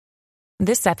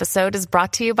This episode is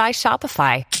brought to you by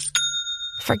Shopify.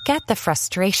 Forget the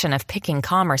frustration of picking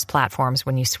commerce platforms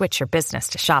when you switch your business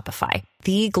to Shopify,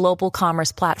 the global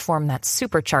commerce platform that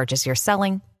supercharges your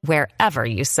selling wherever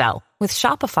you sell. With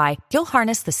Shopify, you'll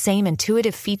harness the same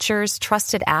intuitive features,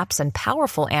 trusted apps, and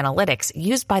powerful analytics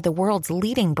used by the world's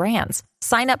leading brands.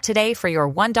 Sign up today for your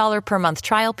 $1 per month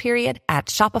trial period at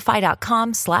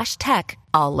shopify.com/tech,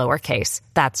 all lowercase.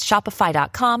 That's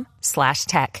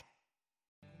shopify.com/tech.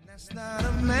 That's not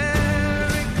America.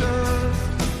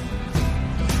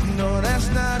 No, that's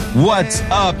not America. What's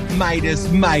up, Midas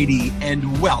Mighty,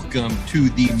 and welcome to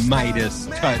the Midas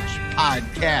Touch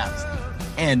podcast.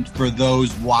 And for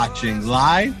those watching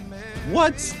live,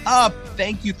 what's up?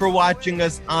 Thank you for watching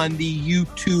us on the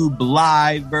YouTube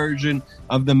live version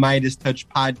of the Midas Touch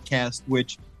podcast,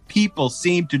 which people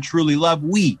seem to truly love.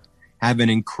 We have an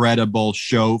incredible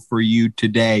show for you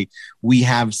today. We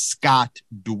have Scott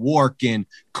Dworkin,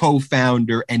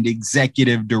 co-founder and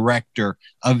executive director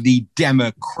of the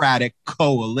Democratic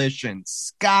Coalition.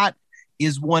 Scott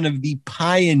is one of the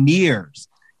pioneers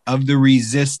of the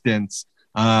resistance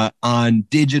on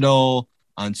digital,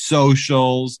 on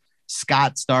socials.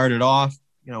 Scott started off,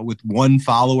 with one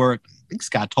follower. I think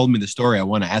Scott told me the story I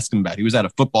want to ask him about. He was at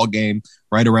a football game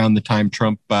right around the time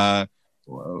Trump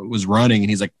was running, and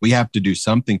he's like, we have to do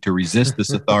something to resist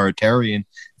this authoritarian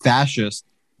fascist,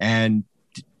 and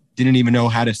didn't even know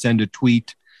how to send a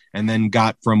tweet, and then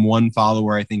got from one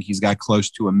follower, I think he's got close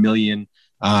to 1 million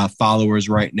followers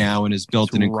right now, and has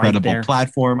built an incredible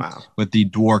platform with the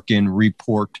Dworkin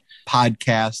Report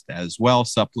podcast as well,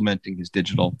 supplementing his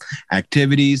digital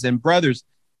activities. And brothers,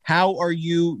 how are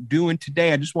you doing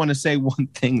today? I just want to say one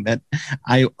thing that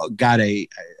I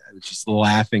was just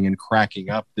laughing and cracking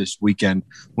up this weekend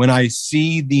when I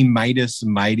see the Midas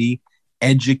Mighty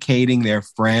educating their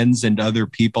friends and other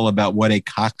people about what a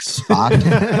cock spot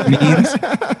means.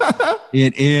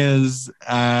 It is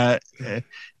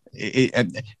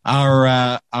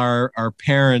our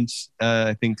parents,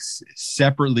 I think,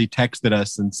 separately texted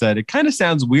us and said it kind of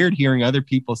sounds weird hearing other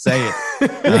people say it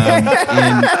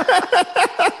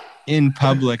in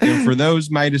public. And for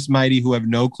those Midas Mighty who have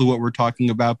no clue what we're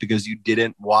talking about because you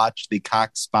didn't watch the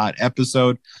cock spot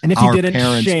episode, and if you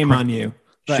didn't, shame on you.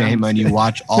 Shame on you.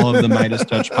 Watch all of the Midas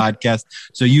Touch podcast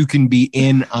so you can be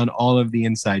in on all of the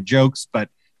inside jokes. But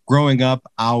growing up,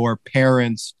 our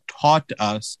parents taught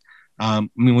us, when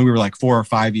we were like 4 or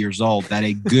 5 years old, that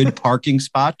a good parking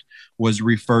spot was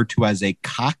referred to as a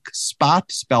cock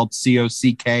spot, spelled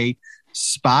C-O-C-K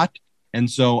spot. And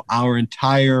so our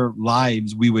entire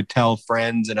lives, we would tell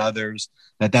friends and others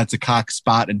that that's a cock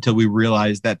spot until we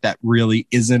realized that that really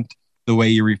isn't the way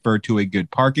you refer to a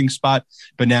good parking spot.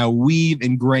 But now we've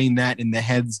ingrained that in the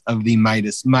heads of the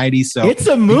Midas Mighty. So it's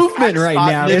a movement right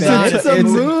now. It's a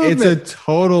movement. It's a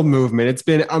total movement. It's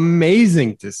been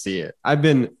amazing to see it. I've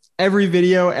been every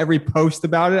video, every post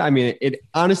about it. I mean, it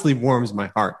honestly warms my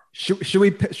heart. Should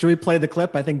we play the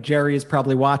clip? I think Jerry is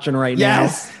probably watching right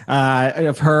now.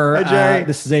 Of her. Hi, Jerry.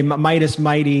 This is a Midas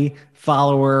Mighty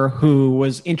follower who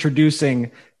was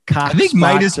introducing cock. I think spot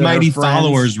Midas to Mighty her friends.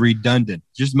 followers redundant.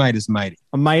 Just Midas Mighty.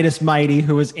 A Midas Mighty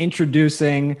who was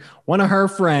introducing one of her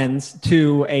friends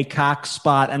to a cock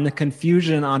spot, and the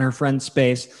confusion on her friend's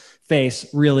face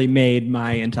really made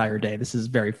my entire day. This is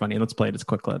very funny. Let's play it. It's a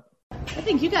quick clip. I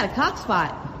think you got a cock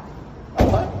spot. A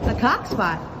what? A cock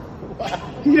spot.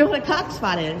 Wow. You know what a cock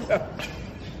spot is?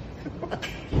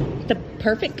 The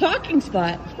perfect cocking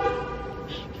spot.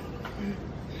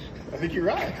 I think you're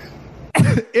right.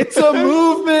 It's a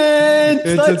movement.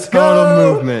 It's a total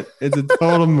movement. It's a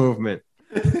total movement.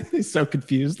 He's so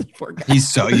confused. The poor guy.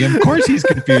 Of course he's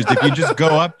confused. If you just go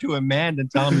up to a man and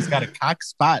tell him he's got a cock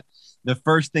spot, the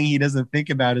first thing he doesn't think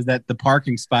about is that the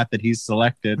parking spot that he's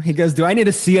selected. He goes, do I need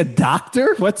to see a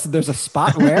doctor? There's a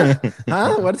spot where?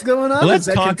 Huh? What's going on? Let's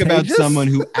talk about someone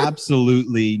who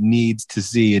absolutely needs to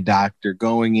see a doctor,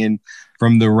 going in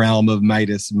from the realm of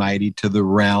Midas Mighty to the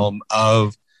realm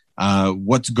of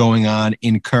what's going on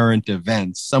in current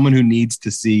events. Someone who needs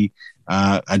to see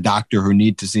a doctor who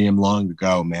need to see him long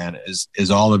ago, man,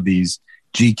 is all of these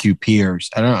GQ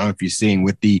peers. I don't know if you're seeing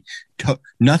with the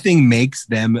nothing makes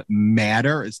them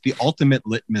matter. It's the ultimate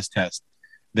litmus test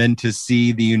than to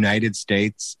see the United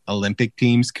States Olympic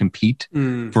teams compete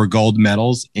for gold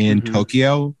medals in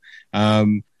Tokyo.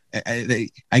 I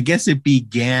guess it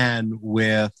began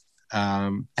with,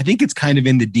 I think it's kind of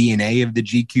in the DNA of the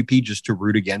GQP just to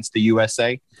root against the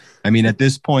USA. I mean, at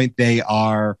this point, they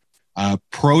are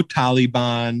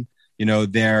pro-Taliban.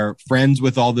 They're friends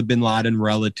with all the bin Laden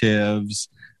relatives.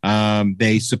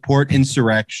 They support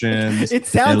insurrections. It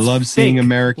sounds they love seeing fake.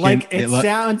 American. Like it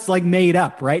sounds like made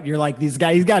up, right? You're like, these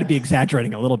guys, he's got to be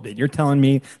exaggerating a little bit. You're telling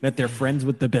me that they're friends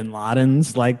with the Bin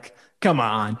Ladens. Like, come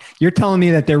on. You're telling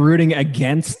me that they're rooting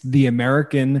against the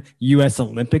American U.S.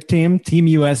 Olympic team, Team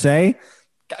USA.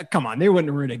 Come on. They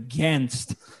wouldn't root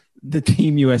against the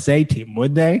Team USA team,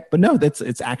 would they? But no,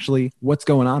 it's actually what's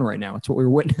going on right now. It's what we're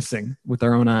witnessing with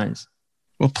our own eyes.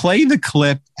 Well, play the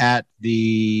clip at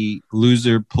the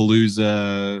Loser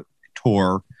Palooza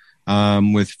tour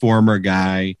with former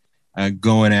guy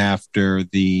going after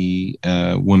the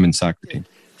women's soccer team.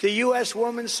 The U.S.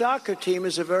 women's soccer team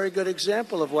is a very good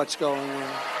example of what's going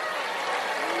on.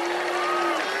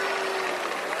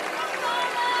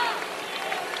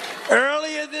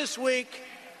 Earlier this week,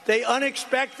 they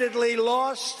unexpectedly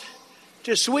lost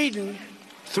to Sweden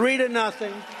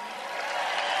 3-0.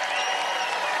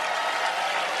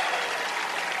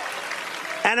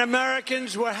 And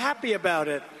Americans were happy about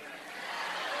it.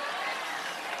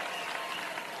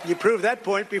 You proved that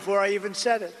point before I even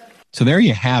said it. So there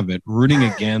you have it, rooting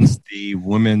against the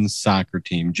women's soccer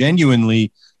team,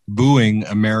 genuinely booing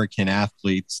American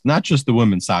athletes, not just the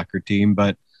women's soccer team,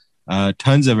 but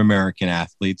tons of American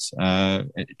athletes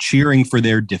cheering for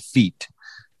their defeat.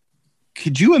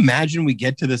 Could you imagine we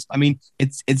get to this? I mean,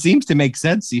 it seems to make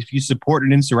sense. If you support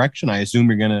an insurrection, I assume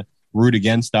you're going to root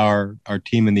against our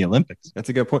team in the Olympics. That's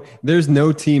a good point. There's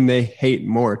no team they hate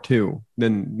more too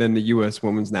than the U.S.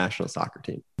 women's national soccer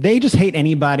team. They just hate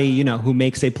anybody, who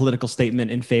makes a political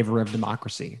statement in favor of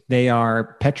democracy. They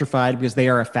are petrified because they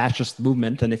are a fascist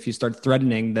movement. And if you start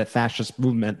threatening the fascist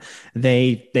movement,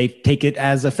 they take it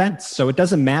as offense. So it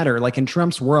doesn't matter. Like in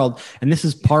Trump's world, and this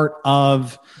is part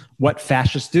of what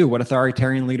fascists do, what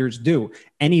authoritarian leaders do.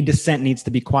 Any dissent needs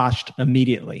to be quashed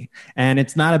immediately. And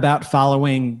it's not about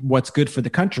following what's good for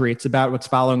the country. It's about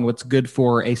following what's good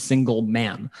for a single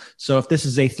man. So if this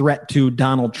is a threat to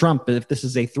Donald Trump, if this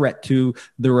is a threat to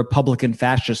the Republican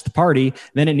fascist party,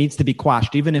 then it needs to be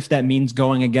quashed. Even if that means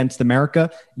going against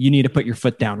America, you need to put your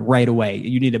foot down right away.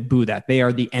 You need to boo that. They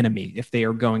are the enemy if they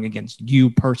are going against you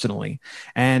personally.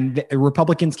 And the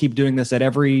Republicans keep doing this at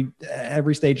every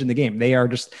stage in the game. They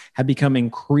have become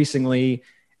increasingly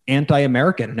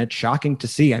anti-American, and it's shocking to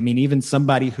see. I mean, even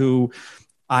somebody who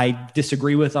I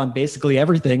disagree with on basically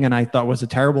everything and I thought was a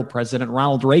terrible president,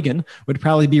 Ronald Reagan, would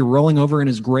probably be rolling over in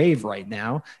his grave right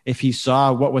now if he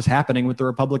saw what was happening with the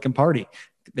Republican Party.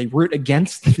 They root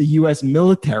against the U.S.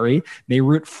 military. They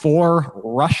root for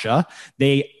Russia.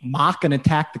 They mock and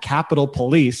attack the Capitol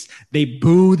Police. They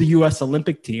boo the U.S.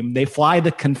 Olympic team. They fly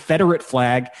the Confederate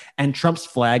flag and Trump's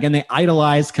flag, and they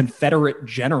idolize Confederate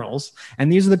generals.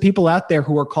 And these are the people out there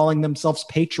who are calling themselves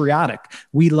patriotic.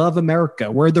 We love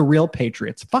America. We're the real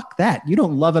patriots. Fuck that. You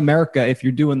don't love America if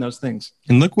you're doing those things.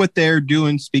 And look what they're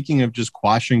doing. Speaking of just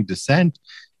quashing dissent,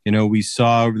 we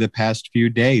saw over the past few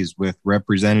days with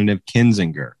Representative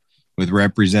Kinzinger, with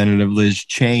Representative Liz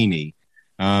Cheney,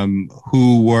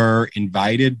 who were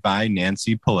invited by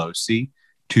Nancy Pelosi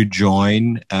to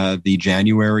join the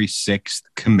January 6th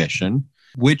commission,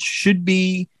 which should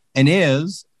be and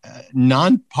is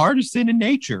nonpartisan in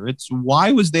nature. It's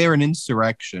why was there an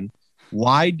insurrection?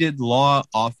 Why did law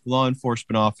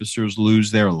enforcement officers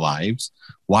lose their lives?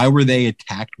 Why were they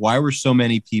attacked? Why were so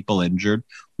many people injured?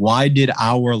 Why did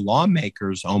our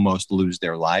lawmakers almost lose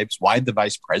their lives? Why did the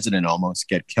vice president almost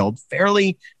get killed?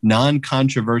 Fairly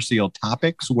non-controversial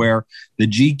topics where the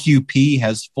GQP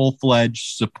has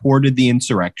full-fledged supported the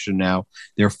insurrection now.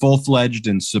 They're full-fledged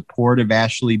in support of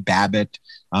Ashley Babbitt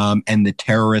and the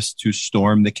terrorists who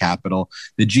stormed the Capitol.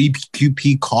 The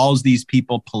GQP calls these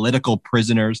people political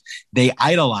prisoners. They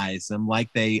idolize them like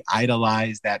they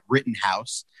idolize that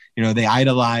Rittenhouse. They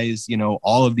idolize,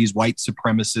 all of these white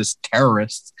supremacist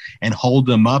terrorists and hold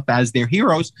them up as their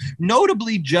heroes,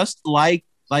 notably just like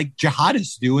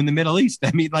jihadists do in the Middle East.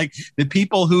 I mean, like the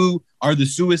people who are the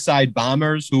suicide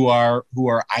bombers who are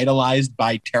idolized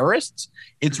by terrorists.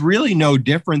 It's really no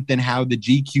different than how the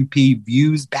GQP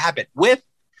views Babbitt with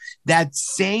that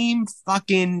same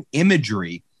fucking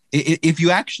imagery. If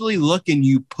you actually look and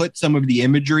you put some of the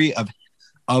imagery of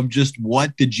just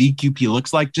what the GQP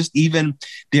looks like, just even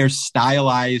their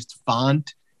stylized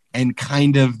font and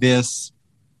kind of this,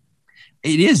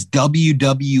 it is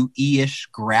WWE-ish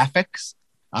graphics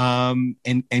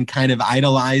and kind of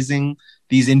idolizing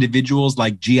these individuals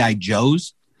like G.I.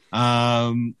 Joes,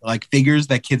 like figures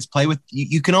that kids play with.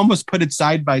 You can almost put it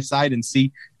side by side and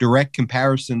see direct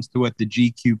comparisons to what the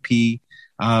GQP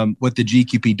what the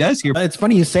GQP does here. It's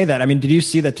funny you say that. I mean, did you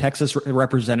see the Texas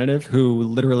representative who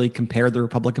literally compared the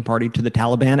Republican Party to the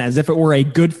Taliban as if it were a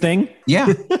good thing?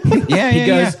 Yeah.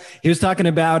 He was talking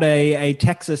about a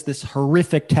Texas, this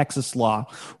horrific Texas law,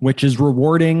 which is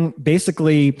rewarding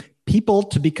basically people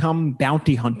to become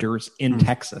bounty hunters in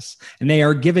Texas. And they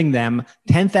are giving them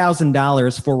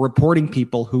 $10,000 for reporting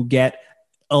people who get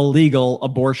illegal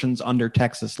abortions under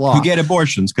Texas law. Who get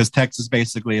abortions, because Texas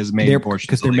basically has made abortions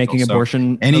because they're illegal. making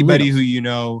abortion anybody illegal. who you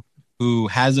know who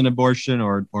has an abortion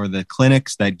or the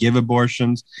clinics that give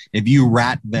abortions, if you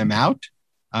rat them out,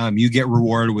 you get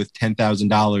rewarded with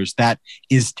 $10,000 that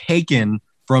is taken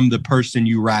from the person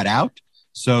you rat out,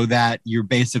 so that you're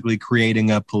basically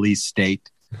creating a police state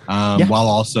while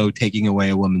also taking away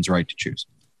a woman's right to choose.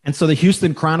 And so the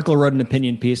Houston Chronicle wrote an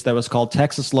opinion piece that was called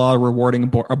 "Texas Law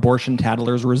Rewarding Abortion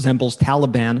Tattlers Resembles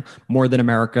Taliban More Than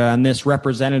America." And this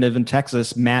representative in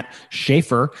Texas, Matt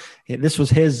Schaefer, this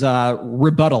was his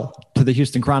rebuttal to the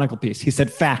Houston Chronicle piece. He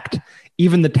said, "Fact,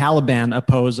 even the Taliban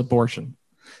oppose abortion."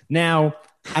 Now,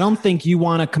 I don't think you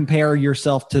want to compare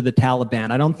yourself to the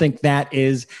Taliban. I don't think that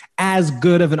is as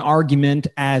good of an argument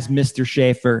as Mr.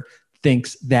 Schaefer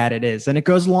thinks that it is. And it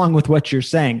goes along with what you're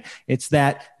saying. It's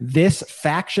that this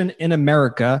faction in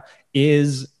America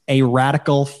is a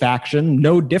radical faction,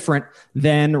 no different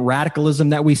than radicalism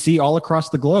that we see all across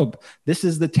the globe. This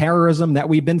is the terrorism that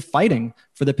we've been fighting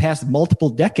for the past multiple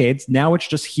decades. Now it's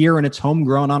just here and it's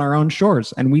homegrown on our own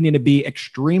shores. And we need to be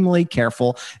extremely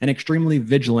careful and extremely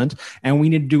vigilant. And we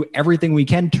need to do everything we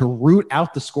can to root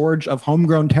out the scourge of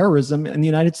homegrown terrorism in the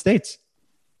United States.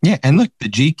 Yeah, and look, the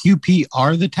GQP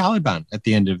are the Taliban at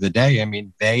the end of the day. I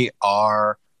mean, they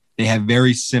have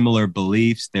very similar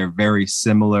beliefs. They're very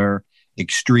similar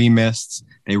extremists.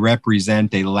 They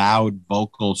represent a loud,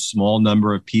 vocal, small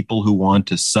number of people who want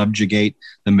to subjugate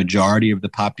the majority of the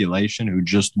population, who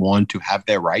just want to have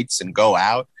their rights and go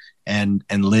out and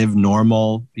live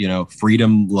normal,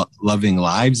 freedom-loving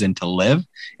lives and to live.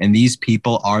 And these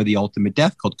people are the ultimate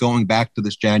death cult. Going back to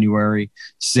this January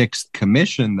 6th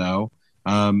commission, though,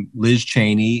 Liz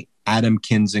Cheney, Adam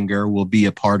Kinzinger will be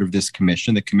a part of this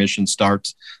commission. The commission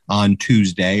starts on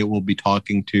Tuesday. It will be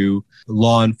talking to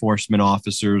law enforcement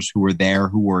officers who were there,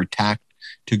 who were attacked,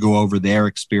 to go over their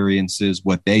experiences,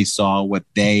 what they saw, what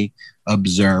they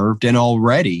observed. And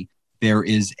already there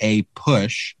is a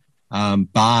push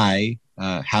by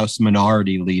House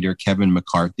Minority Leader Kevin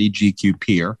McCarthy,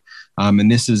 GQPer. And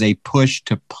this is a push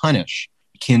to punish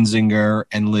Kinzinger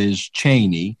and Liz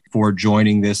Cheney for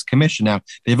joining this commission. Now,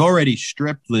 they've already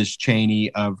stripped Liz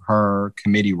Cheney of her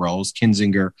committee roles.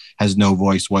 Kinzinger has no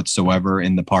voice whatsoever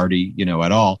in the party,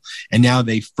 at all. And now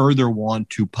they further want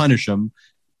to punish them.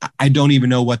 I don't even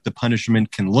know what the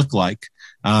punishment can look like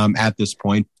at this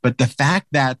point. But the fact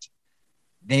that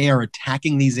they are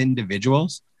attacking these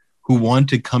individuals who want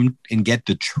to come and get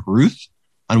the truth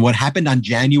on what happened on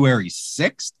January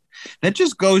 6th, that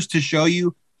just goes to show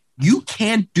you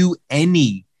can't do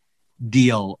any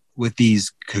deal with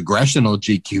these congressional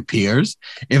GQPers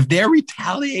if they're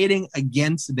retaliating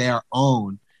against their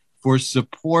own for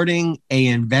supporting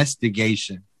an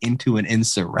investigation into an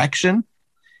insurrection.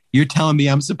 You're telling me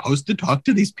I'm supposed to talk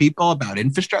to these people about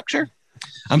infrastructure?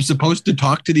 I'm supposed to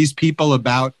talk to these people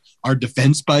about our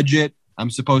defense budget? I'm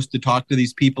supposed to talk to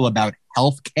these people about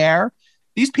health care?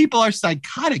 These people are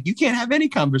psychotic. You can't have any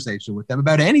conversation with them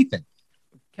about anything.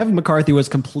 Kevin McCarthy was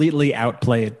completely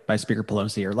outplayed by Speaker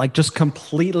Pelosi here, just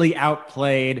completely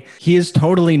outplayed. He is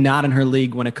totally not in her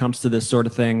league when it comes to this sort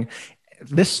of thing.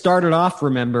 This started off,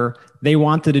 remember, they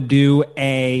wanted to do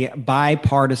a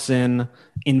bipartisan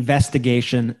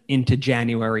investigation into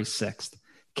January 6th.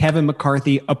 Kevin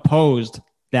McCarthy opposed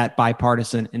that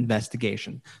bipartisan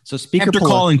investigation. So Speaker After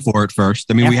calling for it first.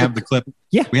 I mean, we have the clip.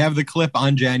 Yeah. We have the clip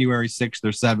on January 6th or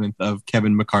 7th of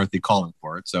Kevin McCarthy calling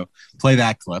for it. So play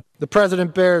that clip. The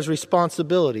president bears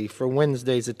responsibility for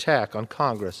Wednesday's attack on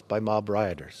Congress by mob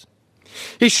rioters.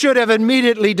 He should have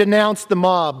immediately denounced the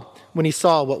mob when he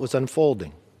saw what was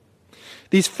unfolding.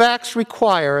 These facts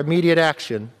require immediate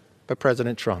action by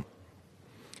President Trump.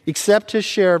 Accept his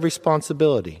share of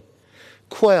responsibility,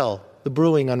 quell the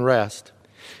brewing unrest,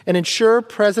 and ensure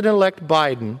President-elect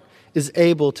Biden is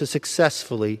able to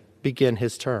successfully begin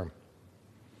his term.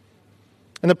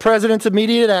 And the president's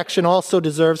immediate action also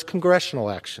deserves congressional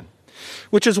action,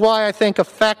 which is why I think a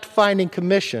fact-finding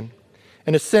commission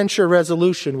and a censure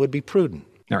resolution would be prudent.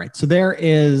 All right. So there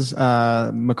is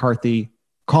McCarthy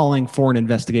calling for an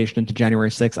investigation into January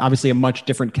 6th. Obviously, a much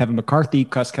different Kevin McCarthy,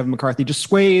 because Kevin McCarthy just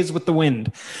sways with the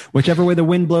wind. Whichever way the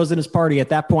wind blows in his party, at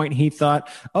that point, he thought,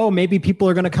 oh, maybe people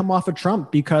are going to come off of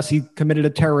Trump because he committed a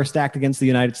terrorist act against the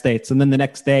United States. And then the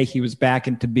next day, he was back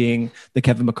into being the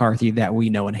Kevin McCarthy that we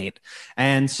know and hate.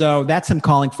 And so that's him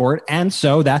calling for it. And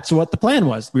so that's what the plan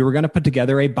was. We were going to put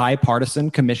together a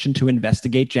bipartisan commission to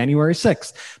investigate January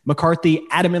 6th. McCarthy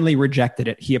adamantly rejected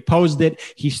it. He opposed it.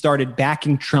 He started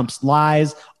backing Trump's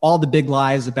lies, all the big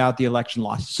lies about the election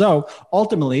loss. So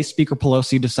ultimately, Speaker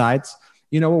Pelosi decides,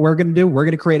 you know what we're going to do? We're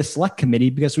going to create a select committee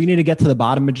because we need to get to the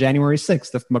bottom of January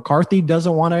 6th. If McCarthy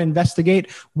doesn't want to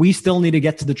investigate, we still need to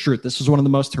get to the truth. This was one of the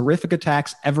most horrific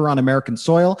attacks ever on American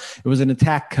soil. It was an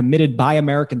attack committed by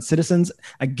American citizens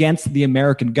against the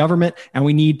American government, and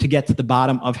we need to get to the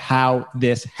bottom of how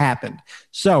this happened.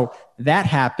 So that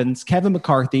happens. Kevin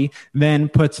McCarthy then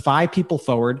puts 5 people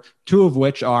forward, 2 of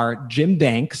which are Jim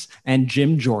Banks and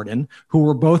Jim Jordan, who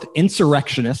were both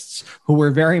insurrectionists, who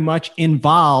were very much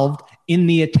involved in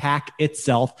the attack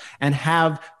itself and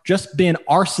have just been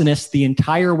arsonists the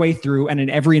entire way through and in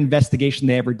every investigation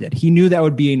they ever did. He knew that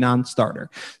would be a non-starter.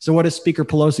 So what does Speaker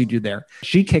Pelosi do there?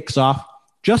 She kicks off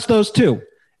just those 2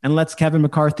 and lets Kevin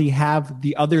McCarthy have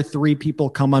the other 3 people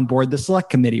come on board the select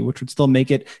committee, which would still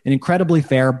make it an incredibly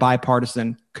fair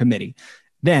bipartisan committee.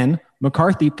 Then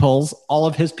McCarthy pulls all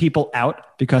of his people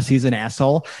out because he's an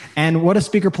asshole. And what does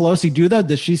Speaker Pelosi do, though?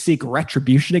 Does she seek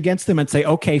retribution against him and say,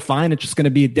 okay, fine, it's just going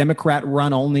to be a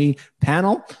Democrat-run only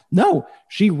panel? No,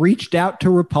 she reached out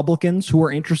to Republicans who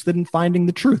are interested in finding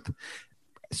the truth.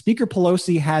 Speaker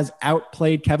Pelosi has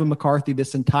outplayed Kevin McCarthy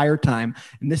this entire time,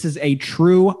 and this is a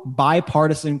true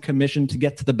bipartisan commission to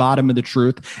get to the bottom of the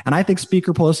truth. And I think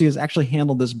Speaker Pelosi has actually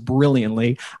handled this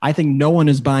brilliantly. I think no one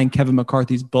is buying Kevin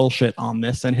McCarthy's bullshit on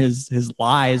this and his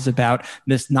lies about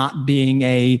this not being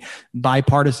a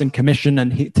bipartisan commission.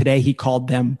 And today he called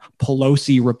them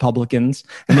Pelosi Republicans.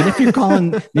 I mean, if you're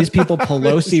calling these people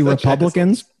Pelosi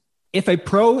Republicans, if a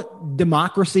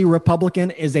pro-democracy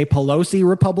Republican is a Pelosi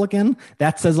Republican,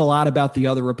 that says a lot about the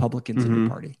other Republicans in the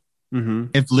party.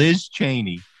 If Liz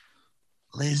Cheney,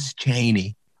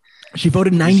 she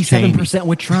voted 97%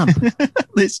 with Trump.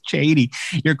 Liz Cheney,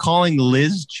 you're calling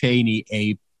Liz Cheney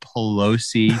a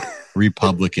Pelosi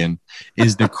Republican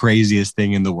is the craziest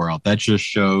thing in the world. That just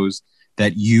shows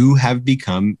that you have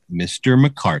become Mr.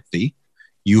 McCarthy.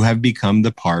 You have become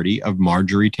the party of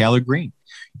Marjorie Taylor Greene.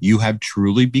 You have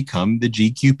truly become the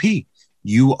GQP.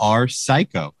 You are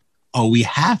psycho. Oh, we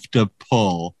have to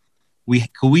pull.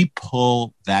 Can we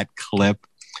pull that clip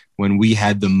when we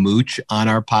had the mooch on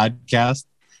our podcast?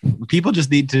 People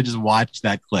just need to just watch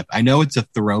that clip. I know it's a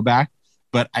throwback,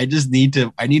 but I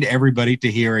need everybody to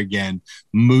hear again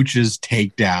Mooch's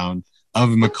takedown of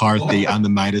McCarthy on the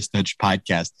Midas Touch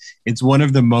podcast. It's one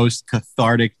of the most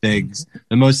cathartic things,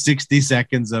 the most 60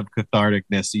 seconds of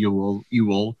catharticness you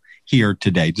will hear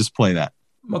today. Just play that.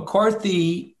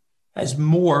 McCarthy has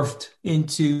morphed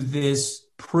into this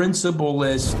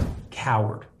principleless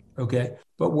coward, okay?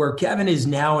 But where Kevin is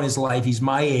now in his life, he's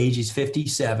my age, he's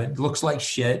 57, looks like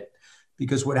shit,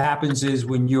 because what happens is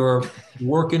when you're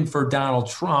working for Donald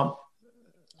Trump,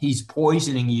 he's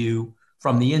poisoning you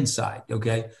from the inside,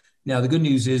 okay? Now, the good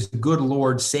news is the good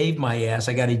Lord saved my ass.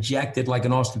 I got ejected like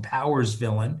an Austin Powers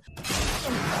villain.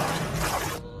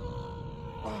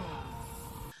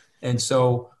 And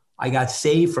so I got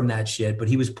saved from that shit, but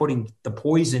he was putting the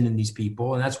poison in these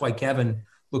people. And that's why Kevin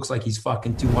looks like he's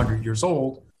fucking 200 years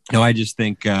old. No, I just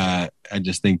think the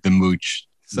mooch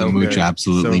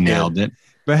absolutely nailed it.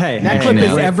 But hey, that clip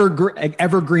is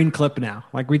evergreen clip now.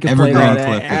 Like we can play that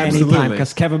at any time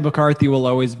because Kevin McCarthy will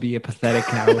always be a pathetic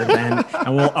coward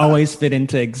and will always fit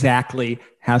into exactly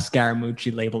how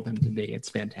Scaramucci labeled him to be. It's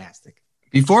fantastic.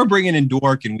 Before bringing in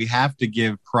Dworkin, we have to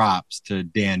give props to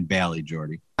Dan Bailey,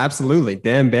 Jordy. Absolutely.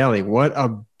 Dan Bailey, what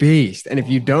a beast. And if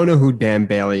you don't know who Dan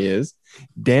Bailey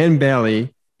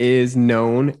is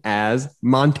known as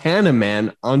Montana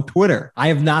Man on Twitter. I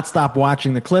have not stopped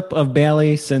watching the clip of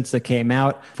Bailey since it came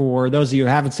out. For those of you who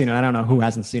haven't seen it, I don't know who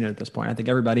hasn't seen it at this point. I think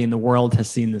everybody in the world has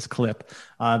seen this clip.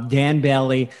 Dan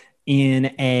Bailey in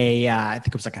I think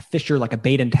it was like a fisher, like a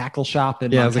bait and tackle shop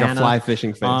in Montana. It was like a fly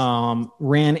fishing face.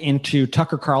 Ran into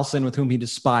Tucker Carlson, with whom he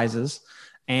despises,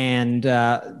 and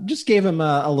just gave him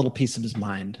a little piece of his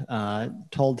mind.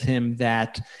 Told him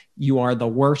that you are the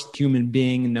worst human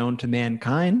being known to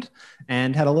mankind,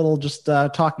 and had a little just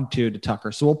talking to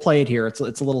Tucker. So we'll play it here. It's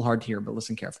a little hard to hear, but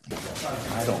listen carefully.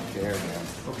 I don't care, man.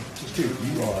 Okay, just dude,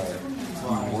 you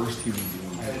are the worst human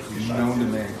being known to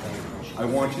mankind. I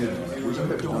want you to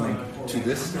put point to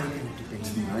this, to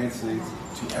the United States,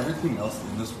 to everything else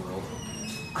in this world.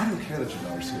 I don't care that your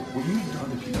daughter's here. What you've done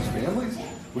to people's families,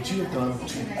 what you have done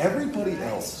to everybody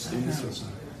else in this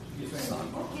society.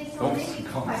 Son. Don't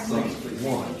call me son.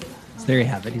 One. So there you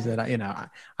have it. He said,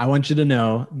 I want you to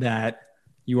know that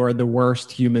you are the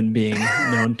worst human being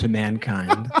known to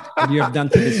mankind. What you have done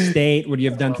to the state, what you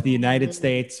have done to the United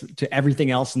States, to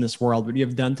everything else in this world, what you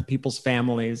have done to people's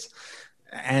families.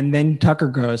 And then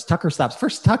Tucker stops.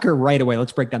 First, Tucker right away.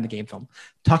 Let's break down the game film.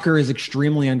 Tucker is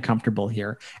extremely uncomfortable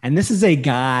here. And this is a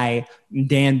guy,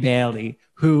 Dan Bailey,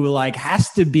 who like has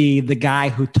to be the guy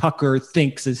who Tucker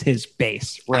thinks is his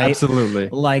base, right? Absolutely.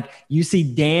 Like you see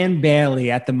Dan Bailey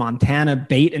at the Montana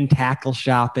bait and tackle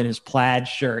shop in his plaid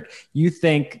shirt. You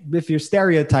think if you're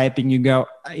stereotyping, you go,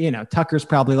 Tucker's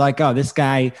probably like, oh, this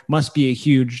guy must be a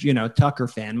huge, Tucker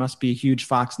fan, must be a huge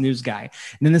Fox News guy.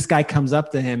 And then this guy comes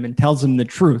up to him and tells him the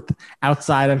truth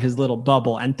outside of his little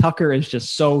bubble. And Tucker is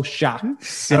just so shocked.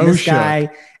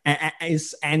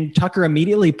 And Tucker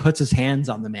immediately puts his hands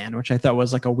on the man, which I thought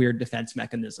was like a weird defense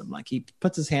mechanism. Like he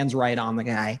puts his hands right on the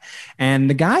guy, and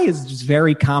the guy is just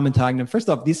very calm and talking to him. First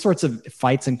off, these sorts of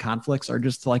fights and conflicts are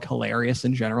just like hilarious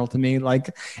in general to me. Like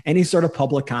any sort of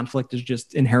public conflict is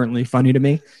just inherently funny to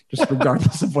me, just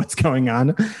regardless of what's going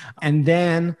on. And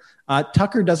then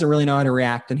Tucker doesn't really know how to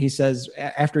react. And he says,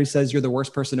 after he says, you're the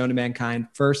worst person known to mankind,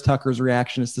 first Tucker's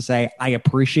reaction is to say, I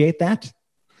appreciate that.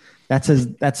 That's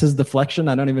his deflection.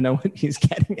 I don't even know what he's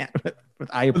getting at with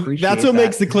I appreciate That's what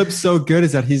makes the clip so good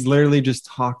is that he's literally just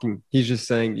talking. He's just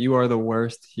saying, you are the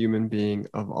worst human being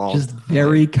of all. Just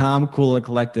very calm, cool, and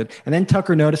collected. And then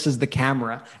Tucker notices the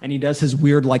camera and he does his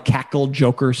weird like cackle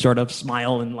Joker sort of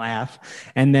smile and laugh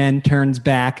and then turns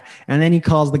back. And then he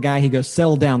calls the guy, he goes,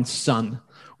 settle down, son,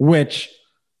 which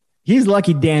he's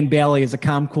lucky Dan Bailey is a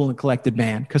calm, cool, and collected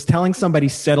man, because telling somebody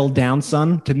settle down,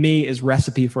 son, to me is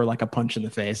recipe for like a punch in the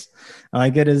face.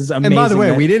 Like it is amazing. And by the way,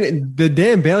 the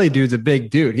Dan Bailey dude's a big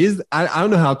dude. I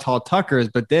don't know how tall Tucker is,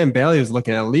 but Dan Bailey was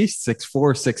looking at least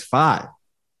 6'4", 6'5".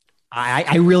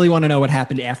 I really want to know what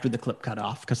happened after the clip cut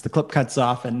off, because the clip cuts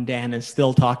off and Dan is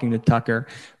still talking to Tucker.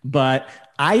 But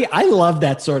I love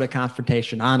that sort of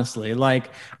confrontation, honestly.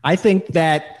 Like I think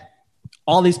that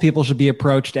all these people should be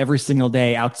approached every single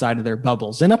day outside of their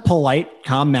bubbles in a polite,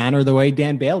 calm manner, the way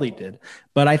Dan Bailey did.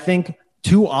 But I think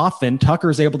too often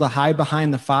Tucker is able to hide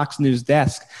behind the Fox News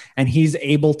desk and he's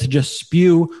able to just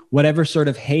spew whatever sort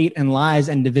of hate and lies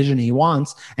and division he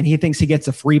wants. And he thinks he gets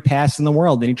a free pass in the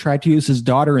world. And he tried to use his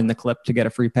daughter in the clip to get a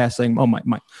free pass saying, oh,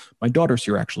 my daughter's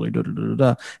here actually. Da, da, da, da,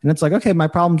 da. And it's like, okay, my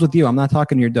problem's with you. I'm not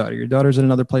talking to your daughter. Your daughter's in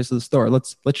another place of the store.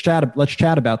 Let's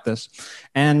chat about this.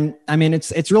 And I mean,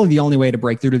 it's really the only way to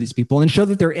break through to these people and show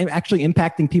that they're actually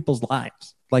impacting people's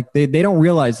lives. Like they don't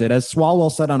realize it. As Swalwell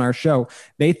said on our show,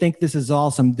 they think this is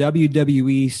all some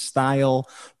WWE style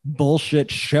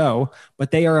bullshit show,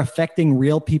 but they are affecting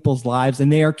real people's lives and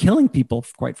they are killing people,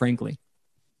 quite frankly.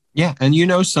 Yeah. And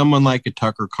someone like a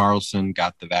Tucker Carlson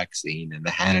got the vaccine and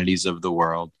the Hannitys of the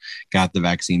world got the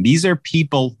vaccine. These are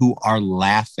people who are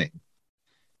laughing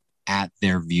at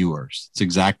their viewers. It's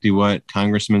exactly what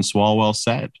Congressman Swalwell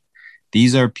said.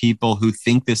 These are people who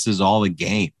think this is all a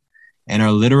game and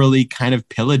are literally kind of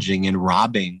pillaging and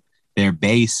robbing their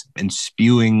base and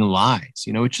spewing lies.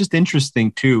 It's just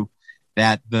interesting too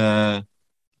that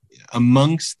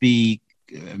amongst the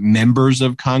members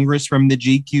of Congress from the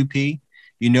GQP,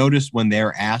 you notice when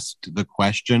they're asked the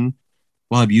question,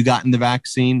 well, have you gotten the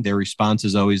vaccine? Their response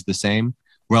is always the same.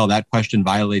 Well, that question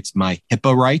violates my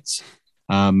HIPAA rights,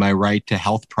 my right to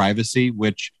health privacy,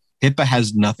 which HIPAA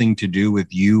has nothing to do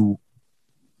with you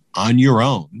on your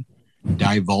own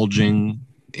divulging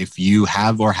if you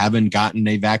have or haven't gotten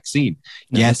a vaccine.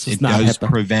 No, yes, it does HIPAA.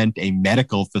 prevent a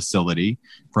medical facility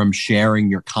from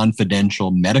sharing your confidential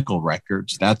medical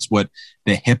records. That's what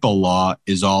the HIPAA law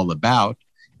is all about.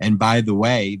 And by the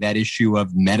way, that issue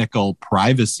of medical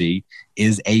privacy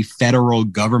is a federal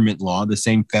government law, the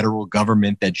same federal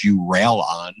government that you rail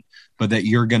on, but that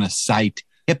you're going to cite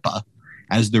HIPAA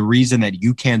as the reason that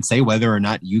you can't say whether or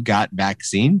not you got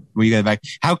vaccine.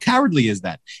 How cowardly is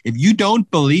that? If you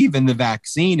don't believe in the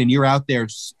vaccine and you're out there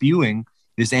spewing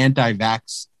this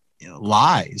anti-vax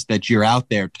lies that you're out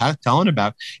there telling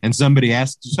about, and somebody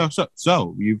asks,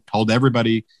 so you've told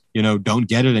everybody, don't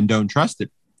get it and don't trust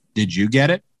it. Did you get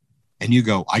it? And you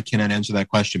go, I cannot answer that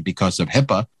question because of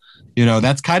HIPAA.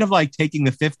 That's kind of like taking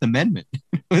the Fifth Amendment.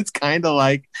 It's kind of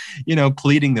like,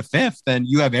 pleading the Fifth, and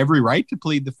you have every right to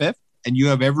plead the Fifth. And you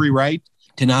have every right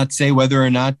to not say whether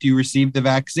or not you received the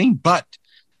vaccine. But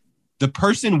the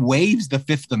person waives the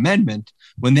Fifth Amendment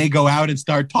when they go out and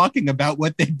start talking about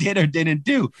what they did or didn't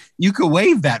do. You could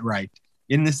waive that right.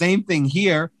 In the same thing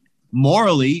here,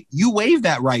 morally, you waive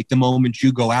that right the moment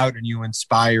you go out and you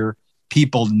inspire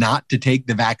people not to take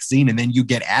the vaccine and then you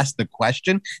get asked the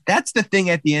question. That's the thing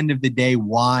at the end of the day,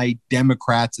 why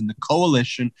Democrats and the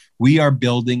coalition we are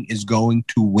building is going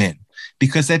to win.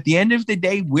 Because at the end of the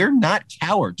day, we're not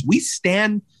cowards. We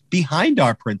stand behind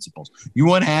our principles. You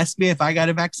want to ask me if I got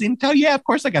a vaccine? Tell you, yeah, of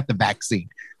course I got the vaccine.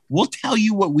 We'll tell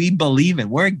you what we believe in.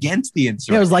 We're against the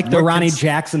insurrection. It was like the Ronnie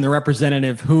Jackson, the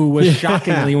representative, who was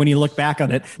shockingly, when you look back on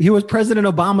it, he was President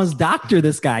Obama's doctor,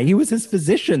 this guy. He was his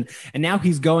physician. And now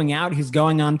he's going out, he's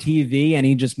going on TV, and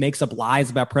he just makes up lies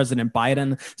about President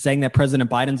Biden, saying that President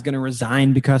Biden's going to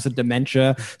resign because of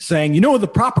dementia, saying, you know, the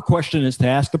proper question is to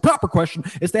ask. The proper question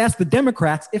is to ask the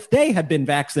Democrats if they had been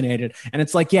vaccinated. And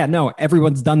it's like, yeah, no,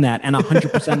 everyone's done that. And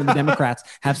 100% of the Democrats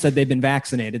have said they've been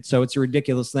vaccinated. So it's a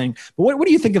ridiculous thing. But what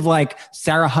do you think of like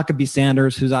Sarah Huckabee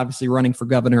Sanders, who's obviously running for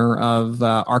governor of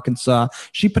Arkansas?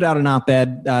 She put out an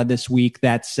op-ed this week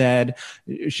that said,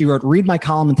 she wrote, read my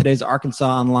column in today's Arkansas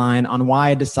Online on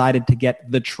why I decided to get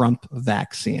the Trump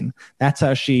vaccine. That's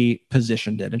how she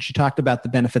positioned it. And she talked about the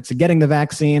benefits of getting the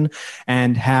vaccine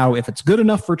and how if it's good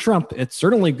enough for Trump, it's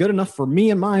certainly good enough for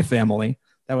me and my family.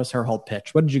 That was her whole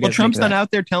pitch. What did you guys think? Well, Trump's not out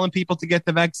there telling people to get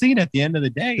the vaccine at the end of the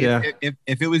day. Yeah.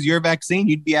 If it was your vaccine,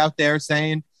 you'd be out there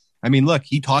saying, I mean, look,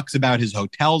 he talks about his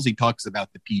hotels. He talks about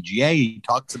the PGA. He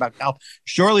talks about health.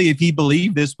 Surely if he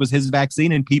believed this was his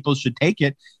vaccine and people should take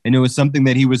it, and it was something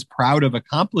that he was proud of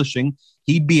accomplishing,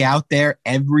 he'd be out there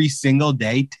every single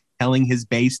day telling his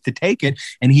base to take it.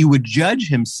 And he would judge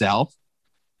himself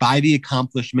by the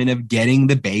accomplishment of getting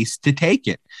the base to take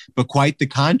it. But quite the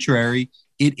contrary,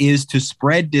 it is to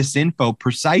spread disinfo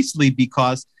precisely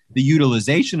because the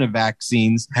utilization of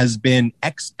vaccines has been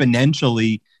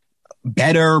exponentially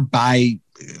better by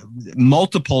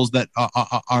multiples that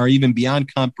are even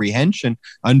beyond comprehension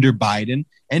under Biden,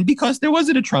 and because there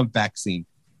wasn't a Trump vaccine.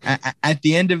 At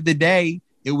the end of the day,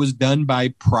 it was done by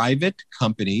private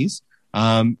companies,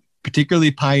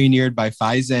 particularly pioneered by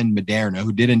Pfizer and Moderna,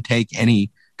 who didn't take any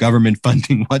government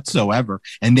funding whatsoever,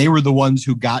 and they were the ones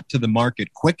who got to the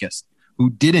market quickest,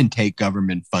 who didn't take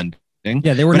government funding.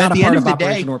 Yeah, they were not a part of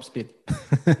Operation Warp Speed.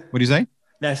 What do you say?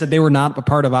 I said they were not a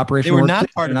part of Operation Warp Speed. They were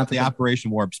not part of the Operation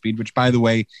Warp Speed, which, by the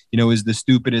way, you know, is the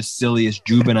stupidest, silliest,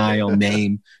 juvenile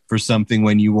name for something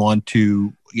when you want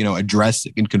to, you know, address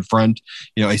and confront,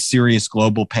 you know, a serious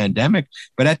global pandemic.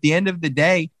 But at the end of the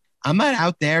day, I'm not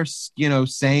out there, you know,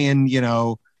 saying, you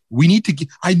know,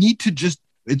 I need to just,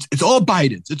 it's all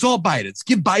Biden's. It's all Biden's.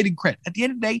 Give Biden credit. At the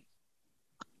end of the day,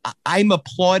 I'm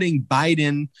applauding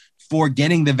Biden for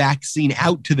getting the vaccine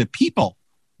out to the people.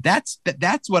 That's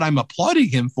what I'm applauding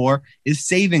him for, is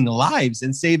saving lives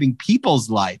and saving people's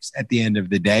lives at the end of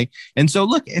the day. And so,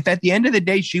 look, if at the end of the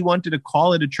day she wanted to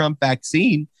call it a Trump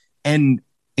vaccine and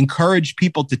encourage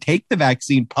people to take the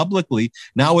vaccine publicly,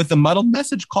 now with a muddled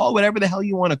message, call whatever the hell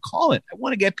you want to call it. I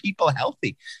want to get people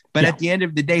healthy. But at the end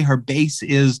of the day, her base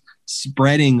is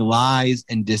spreading lies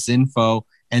and disinfo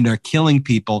and are killing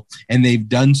people. And they've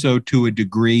done so to a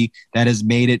degree that has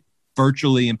made it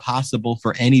virtually impossible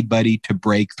for anybody to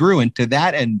break through. And to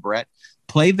that end, Brett,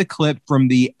 play the clip from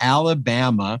the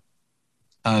Alabama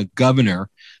governor.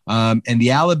 And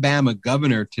the Alabama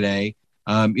governor today,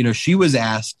 you know, she was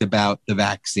asked about the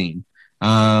vaccine.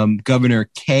 Governor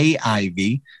Kay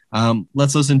Ivey.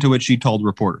 Let's listen to what she told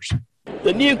reporters.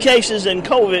 The new cases in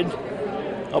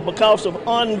COVID are because of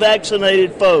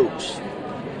unvaccinated folks.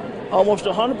 Almost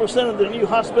 100% of the new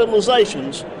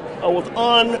hospitalizations are with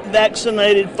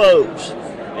unvaccinated folks.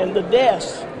 And the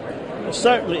deaths are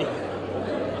certainly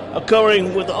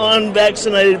occurring with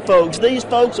unvaccinated folks. These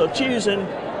folks are choosing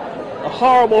a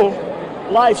horrible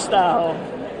lifestyle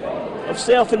of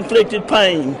self-inflicted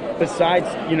pain. Besides,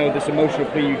 you know, this emotional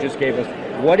plea you just gave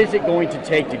us, what is it going to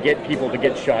take to get people to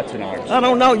get shots in arms? I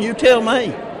don't know. You tell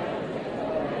me.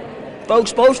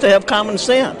 Folks supposed to have common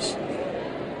sense.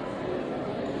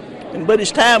 But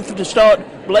it's time to start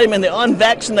blaming the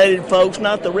unvaccinated folks,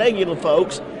 not the regular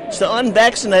folks. It's the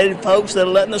unvaccinated folks that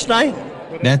are letting us down.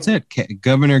 That's it.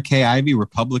 Governor Kay Ivey,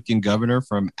 Republican governor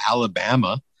from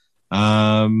Alabama,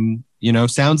 you know,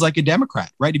 sounds like a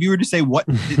Democrat, right? If you were to say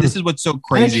this is what's so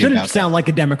crazy it shouldn't about sound that. like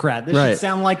a Democrat. This should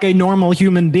sound like a normal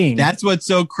human being. That's what's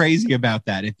so crazy about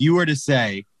that. If you were to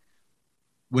say,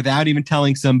 without even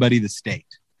telling somebody the state,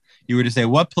 you were to say,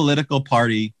 what political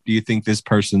party do you think this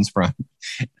person's from?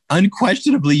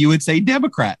 Unquestionably, you would say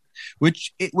Democrat,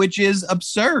 which is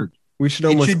absurd. We should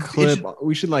almost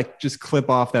we should like just clip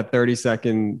off that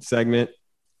 30-second segment,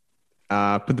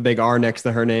 put the big R next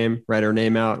to her name, write her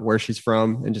name out, where she's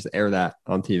from, and just air that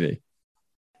on TV.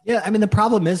 Yeah, I mean, the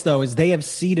problem is, though, is they have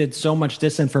seeded so much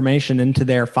disinformation into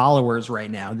their followers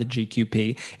right now, the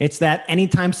GQP. It's that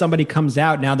anytime somebody comes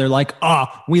out now, they're like, oh,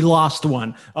 we lost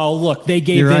one. Oh, look, they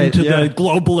gave You're in right, to yeah. the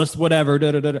globalist, whatever.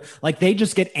 Da, da, da, da. Like they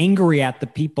just get angry at the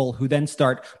people who then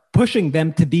start pushing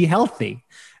them to be healthy.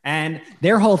 And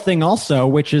their whole thing also,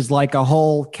 which is like a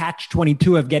whole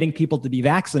catch-22 of getting people to be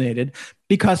vaccinated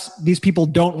because these people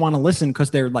don't want to listen because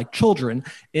they're like children,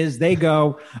 is they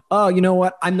go, oh, you know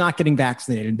what? I'm not getting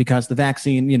vaccinated because the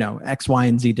vaccine, X, Y,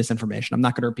 and Z disinformation. I'm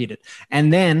not going to repeat it.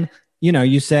 And then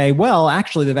you say, well,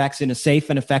 actually, the vaccine is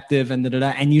safe and effective and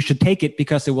and you should take it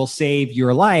because it will save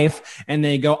your life. And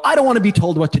they go, I don't want to be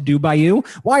told what to do by you.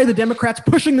 Why are the Democrats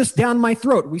pushing this down my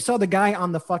throat? We saw the guy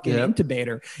on the fucking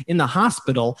intubator in the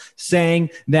hospital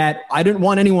saying that I didn't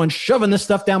want anyone shoving this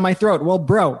stuff down my throat. Well,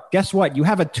 bro, guess what? You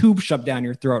have a tube shoved down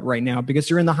your throat right now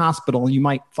because you're in the hospital and you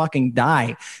might fucking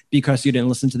die because you didn't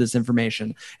listen to this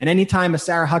information. And anytime a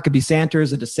Sarah Huckabee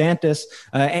Sanders, a DeSantis,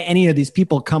 any of these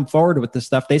people come forward with this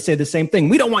stuff, they say this same thing.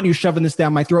 We don't want you shoving this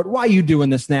down my throat. Why are you doing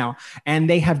this now? And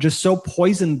they have just so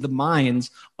poisoned the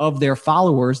minds of their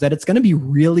followers that it's going to be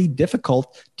really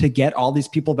difficult to get all these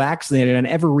people vaccinated and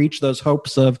ever reach those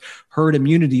hopes of herd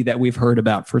immunity that we've heard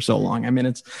about for so long. I mean,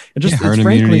 it's herd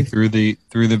immunity through the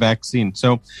vaccine.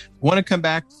 So I want to come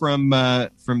back from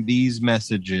these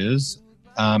messages.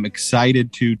 I'm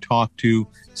excited to talk to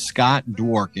Scott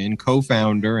Dworkin,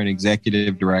 co-founder and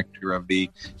executive director of the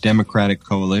Democratic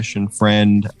Coalition,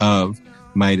 friend of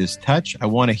Midas Touch. I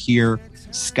want to hear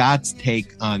Scott's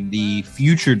take on the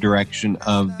future direction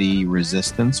of the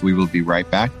resistance. We will be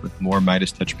right back with more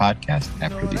Midas Touch podcast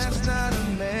after these messages.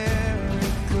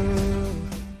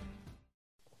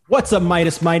 What's up,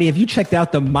 Midas Mighty? Have you checked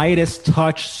out the Midas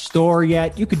Touch store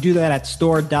yet? You could do that at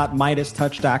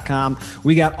store.midastouch.com.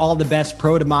 We got all the best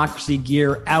pro-democracy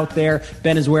gear out there.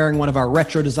 Ben is wearing one of our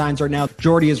retro designs right now.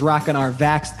 Jordy is rocking our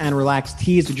Vaxxed and Relaxed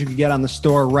tees, which you can get on the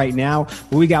store right now.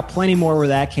 But we got plenty more where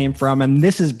that came from. And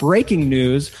this is breaking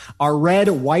news. Our red,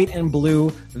 white, and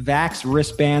blue Vax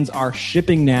wristbands are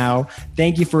shipping now.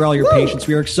 Thank you for all your patience.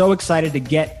 We are so excited to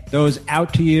get those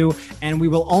out to you. And we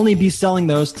will only be selling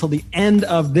those till the end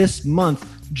of this month,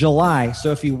 July.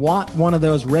 So if you want one of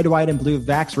those red, white, and blue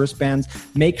Vax wristbands,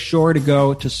 make sure to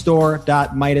go to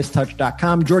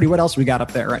store.midastouch.com. Jordy, what else we got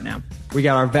up there right now? We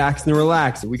got our Vax and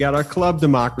Relax. We got our Club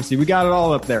Democracy. We got it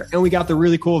all up there. And we got the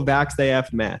really cool Vax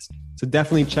AF mask. So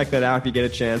definitely check that out if you get a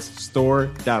chance.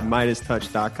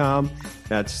 Store.midastouch.com.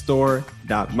 That's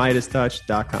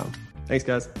store.midastouch.com. Thanks,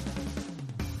 guys.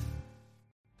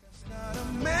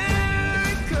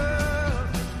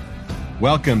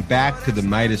 Welcome back to the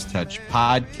Midas Touch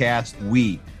podcast.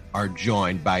 We are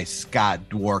joined by Scott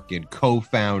Dworkin,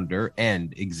 co-founder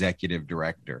and executive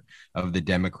director of the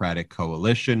Democratic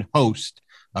Coalition, host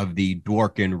of the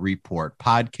Dworkin Report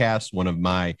podcast, one of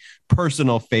my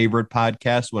personal favorite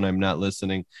podcasts when I'm not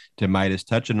listening to Midas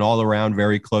Touch, and all around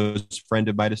very close friend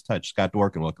of Midas Touch. Scott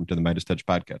Dworkin, welcome to the Midas Touch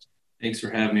podcast. Thanks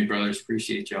for having me, brothers.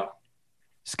 Appreciate y'all.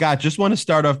 Scott, just want to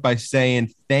start off by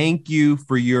saying thank you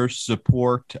for your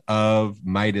support of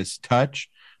Midas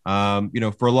Touch. For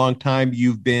a long time,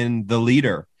 you've been the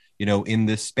leader, in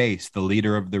this space, the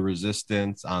leader of the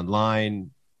resistance online,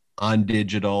 on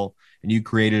digital, and you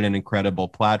created an incredible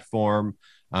platform.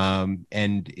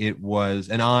 And it was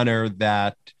an honor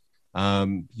that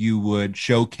you would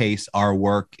showcase our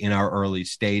work in our early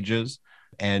stages.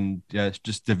 And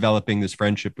just developing this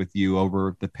friendship with you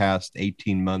over the past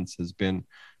 18 months has been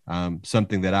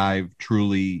something that I've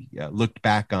truly looked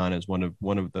back on as one of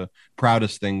the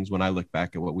proudest things when I look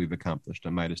back at what we've accomplished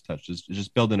on Midas Touch is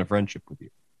just building a friendship with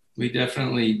you. We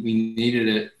needed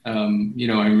it. I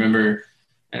remember,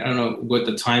 I don't know what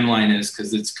the timeline is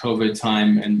because it's COVID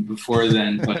time and before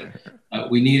then, but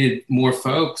we needed more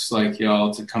folks like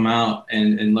y'all to come out,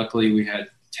 and luckily we had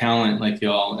talent like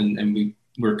y'all, and we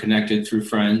were connected through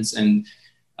friends, and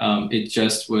it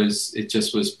just was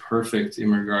perfect in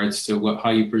regards to how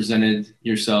you presented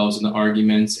yourselves and the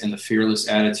arguments and the fearless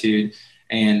attitude,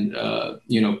 and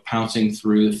pouncing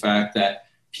through the fact that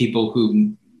people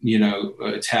who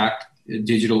attack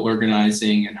digital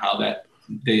organizing and how that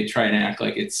they try and act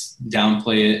like it's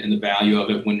downplay it and the value of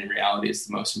it when in reality it's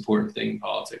the most important thing in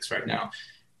politics right now.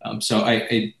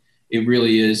 It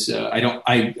really is.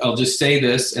 I'll just say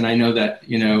this, and I know that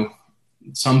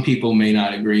some people may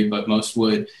not agree, but most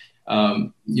would.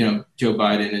 Joe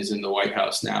Biden is in the White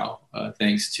House now,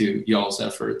 thanks to y'all's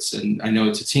efforts. And I know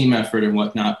it's a team effort and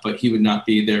whatnot, but he would not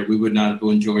be there. We would not have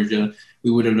won Georgia. We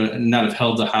would have not have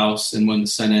held the House and won the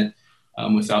Senate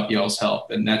without y'all's help.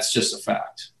 And that's just a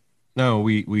fact. No,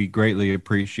 we greatly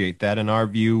appreciate that. And our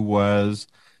view was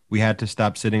we had to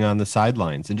stop sitting on the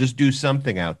sidelines and just do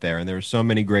something out there. And there are so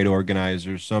many great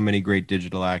organizers, so many great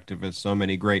digital activists, so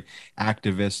many great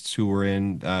activists who were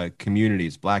in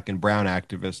communities, Black and brown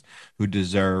activists who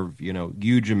deserve,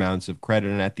 huge amounts of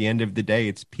credit. And at the end of the day,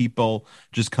 it's people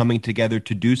just coming together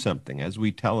to do something. As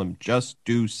we tell them, just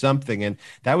do something. And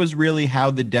that was really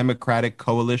how the Democratic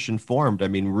Coalition formed. I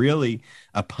mean, really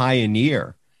a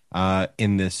pioneer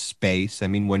in this space. I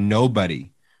mean, when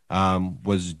nobody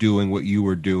was doing what you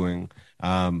were doing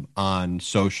on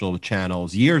social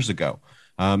channels years ago.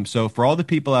 So for all the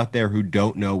people out there who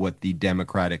don't know what the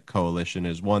Democratic Coalition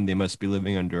is, one, they must be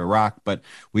living under a rock, but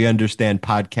we understand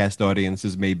podcast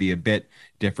audiences may be a bit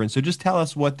different. So just tell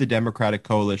us what the Democratic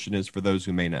Coalition is for those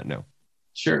who may not know.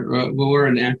 Sure. Well, we're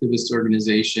an activist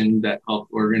organization that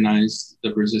helped organize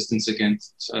the resistance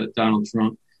against Donald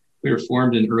Trump. We were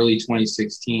formed in early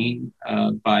 2016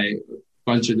 by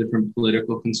bunch of different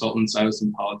political consultants. I was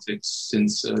in politics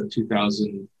since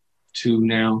 2002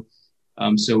 now.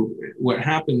 So what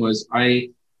happened was I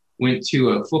went to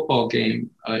a football game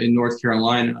in North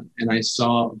Carolina, and I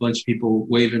saw a bunch of people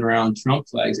waving around Trump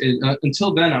flags. And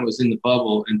until then, I was in the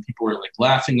bubble, and people were like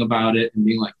laughing about it and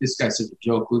being like, "This guy's such a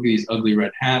joke. Look at these ugly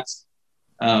red hats."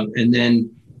 And then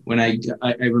when I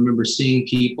remember seeing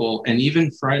people and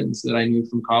even friends that I knew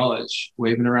from college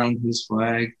waving around his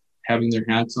flag, having their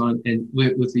hats on, and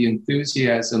with the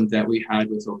enthusiasm that we had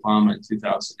with Obama in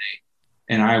 2008.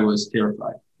 And I was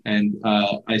terrified. And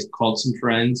I called some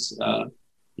friends,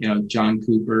 John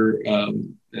Cooper,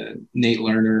 Nate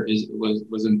Lerner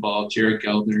was involved, Jared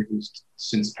Geldner, who's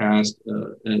since passed,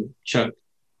 Chuck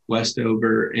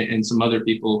Westover, and some other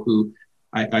people who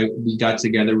we got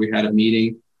together, we had a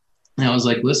meeting. And I was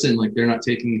like, listen, like, they're not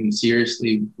taking him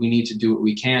seriously. We need to do what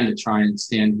we can to try and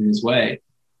stand in his way.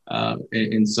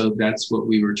 And so that's what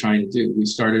we were trying to do. We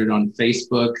started on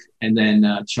Facebook, and then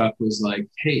Chuck was like,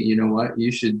 hey, you know what?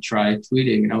 You should try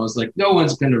tweeting. And I was like, no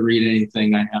one's going to read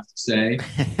anything I have to say.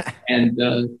 And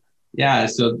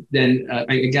so then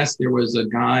I guess there was a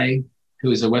guy who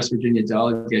was a West Virginia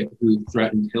delegate who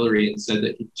threatened Hillary and said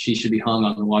that she should be hung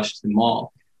on the Washington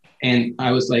Mall. And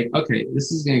I was like, okay,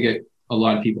 this is going to get a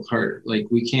lot of people hurt. Like,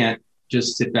 we can't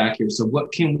just sit back here. So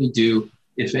what can we do?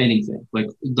 If anything, like,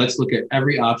 let's look at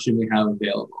every option we have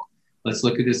available. Let's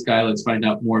look at this guy. Let's find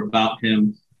out more about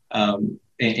him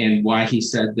and why he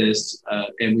said this.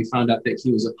 And we found out that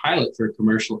he was a pilot for a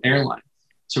commercial airline.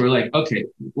 So we're like, okay,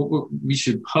 we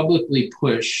should publicly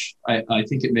push. I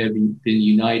think it may have been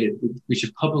United. We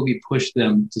should publicly push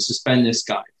them to suspend this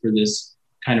guy for this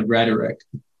kind of rhetoric.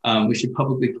 We should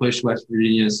publicly push West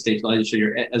Virginia's state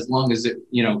legislature, as long as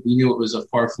we knew it was a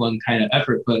far-flung kind of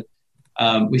effort, but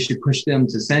we should push them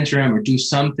to censure him or do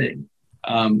something,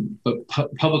 but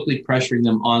publicly pressuring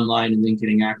them online and then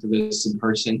getting activists in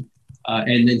person.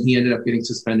 And then he ended up getting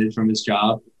suspended from his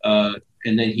job.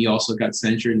 And then he also got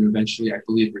censured and eventually, I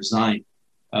believe, resigned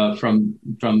from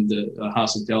the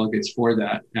House of Delegates for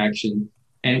that action.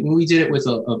 And when we did it with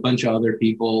a bunch of other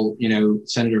people,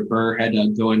 Senator Burr had to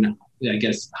go and, I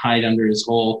guess, hide under his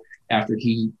hole after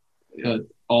he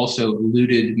also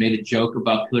made a joke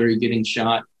about Hillary getting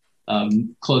shot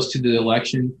close to the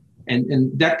election.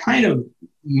 And that kind of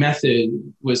method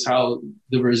was how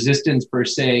the resistance, per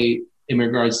se, in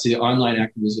regards to the online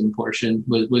activism portion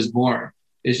was born.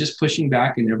 It's just pushing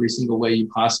back in every single way you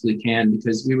possibly can,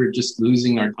 because we were just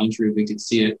losing our country. We could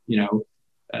see it,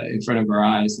 in front of our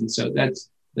eyes. And so that's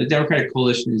the Democratic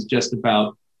Coalition is just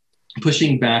about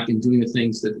pushing back and doing the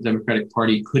things that the Democratic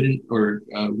Party couldn't or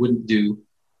wouldn't do.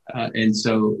 And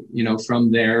so, from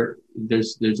there,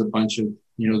 there's a bunch of,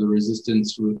 the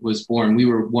resistance was born. We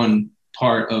were one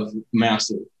part of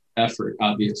massive effort,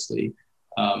 obviously.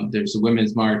 There's the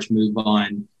Women's March, Move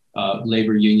On,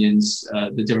 labor unions,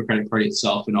 the Democratic Party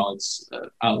itself and all its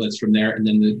outlets from there, and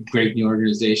then the great new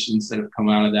organizations that have come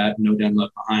out of that, No Dem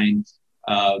Left Behind,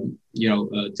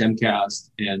 Demcast,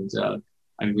 and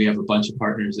we have a bunch of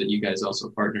partners that you guys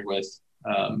also partner with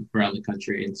around the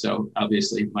country, and so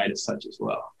obviously Midas Touch as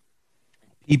well.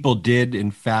 People did,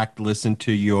 in fact, listen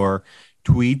to your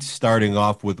tweets, starting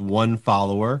off with 1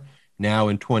 follower. Now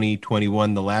in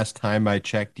 2021, the last time I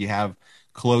checked, you have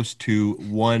close to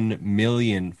 1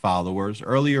 million followers.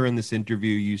 Earlier in this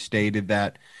interview, you stated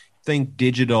that you think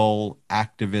digital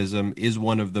activism is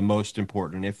one of the most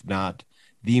important, if not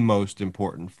the most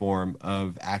important form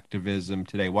of activism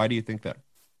today. Why do you think that?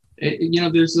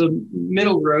 There's a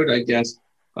middle road, I guess.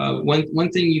 One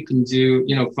thing you can do,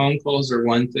 phone calls are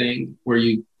one thing where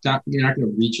you're not going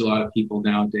to reach a lot of people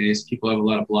nowadays. People have a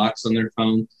lot of blocks on their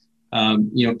phone.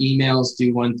 Emails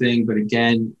do one thing, but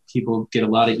again, people get a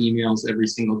lot of emails every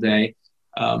single day.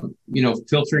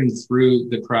 filtering through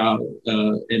the crowd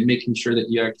and making sure that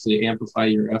you actually amplify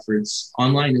your efforts.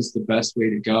 Online is the best way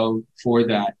to go for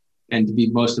that and to be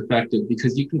most effective,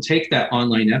 because you can take that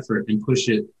online effort and push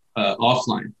it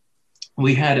offline.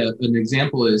 We had an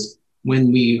example is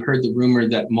when we heard the rumor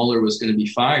that Mueller was going to be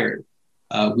fired,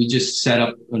 we just set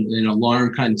up an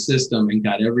alarm kind of system and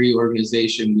got every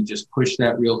organization. We just pushed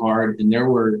that real hard. And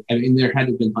there had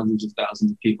to have been hundreds of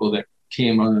thousands of people that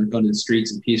came on the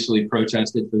streets and peacefully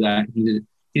protested for that. He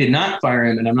did not fire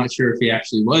him. And I'm not sure if he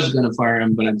actually was going to fire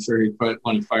him, but I'm sure he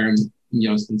wanted to fire him,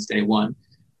 since day one.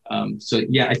 I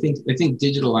think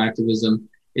digital activism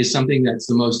is something that's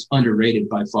the most underrated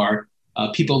by far.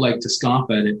 People like to scoff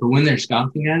at it, but when they're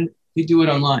scoffing at it, they do it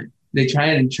online. They try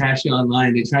and trash you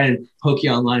online. They try and poke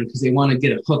you online because they want to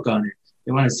get a hook on it.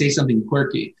 They want to say something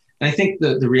quirky. And I think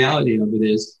the reality of it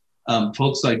is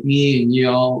folks like me and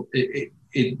y'all,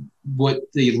 what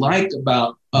they like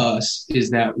about us is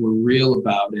that we're real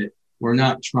about it. We're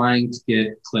not trying to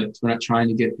get clicks. We're not trying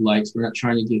to get likes. We're not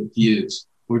trying to get views.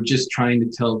 We're just trying to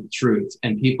tell the truth.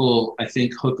 And people, I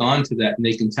think, hook on to that and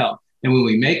they can tell. And when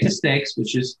we make mistakes,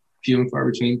 which is few and far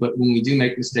between, but when we do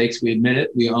make mistakes, we admit it,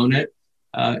 we own it,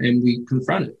 and we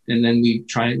confront it. And then we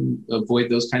try and avoid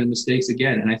those kind of mistakes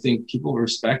again. And I think people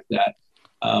respect that.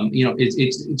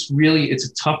 It's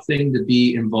a tough thing to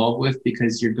be involved with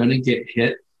because you're going to get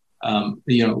hit.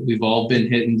 We've all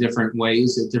been hit in different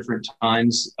ways at different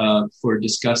times for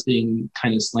disgusting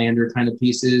kind of slander kind of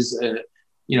pieces.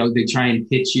 They try and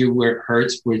hit you where it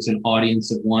hurts, where it's an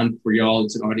audience of one. For y'all,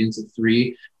 it's an audience of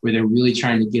three, where they're really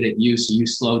trying to get at you so you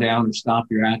slow down or stop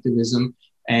your activism.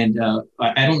 And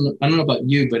I don't know about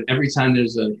you, but every time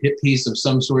there's a hit piece of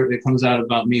some sort that comes out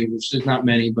about me, which there's not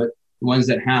many, but the ones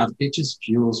that have, it just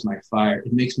fuels my fire.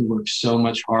 It makes me work so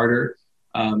much harder.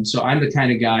 So I'm the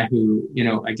kind of guy who,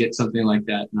 I get something like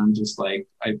that and I'm just like,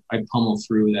 I pummel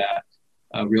through that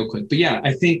real quick. But yeah,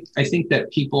 I think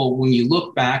that people, when you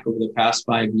look back over the past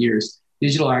 5 years,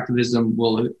 digital activism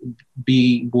will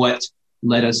be what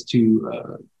led us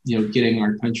to, getting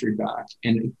our country back.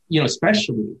 And,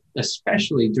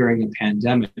 especially during a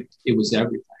pandemic, it was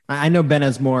everything. I know Ben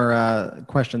has more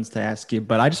questions to ask you,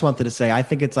 but I just wanted to say, I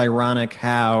think it's ironic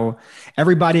how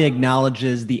everybody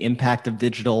acknowledges the impact of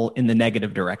digital in the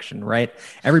negative direction, right?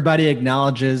 Everybody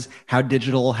acknowledges how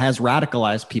digital has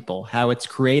radicalized people, how it's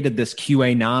created this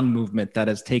QAnon movement that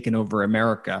has taken over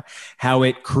America, how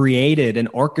it created and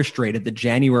orchestrated the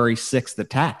January 6th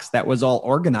attacks. That was all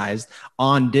organized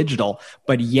on digital.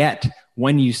 But yet,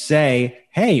 when you say,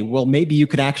 hey, well, maybe you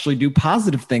could actually do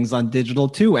positive things on digital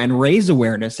too and raise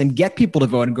awareness and get people to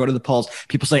vote and go to the polls,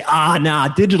 people say,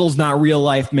 digital's not real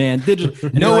life, man. Digital.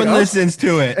 No one listens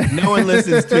to it. No one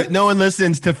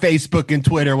listens to Facebook and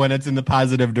Twitter when it's in the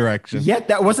positive direction. Yet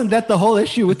that wasn't the whole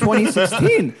issue with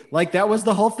 2016. Like that was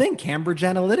the whole thing. Cambridge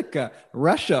Analytica,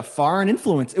 Russia, foreign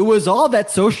influence. It was all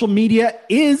that social media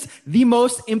is the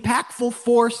most impactful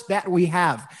force that we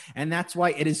have. And that's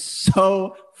why it is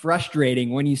so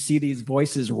frustrating when you see these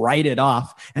voices write it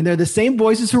off, and they're the same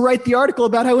voices who write the article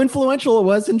about how influential it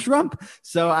was in Trump.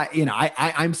 So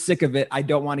I'm sick of it. I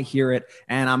don't want to hear it,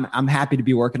 and I'm happy to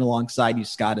be working alongside you,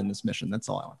 Scott, in this mission. That's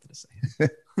all I wanted to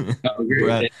say. Oh,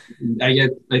 great.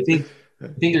 I think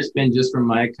there's been, just from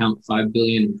my account, 5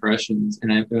 billion impressions,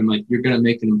 and I'm like, you're going to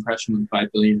make an impression with 5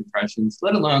 billion impressions,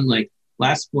 let alone like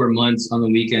last 4 months on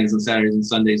the weekends and Saturdays and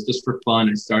Sundays, just for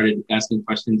fun. I started asking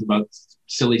questions about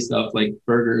silly stuff like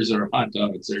burgers or hot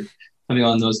dogs or something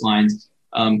along those lines.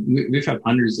 We've had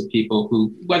hundreds of people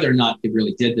who, whether or not they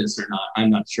really did this or not, I'm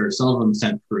not sure. Some of them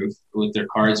sent proof with their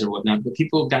cards or whatnot, but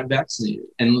people got vaccinated.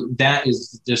 And that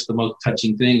is just the most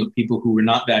touching thing of people who were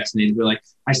not vaccinated. They're like,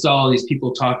 I saw all these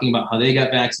people talking about how they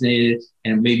got vaccinated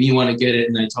and it made me want to get it.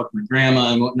 And I talked to my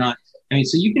grandma and whatnot. I mean,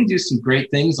 so you can do some great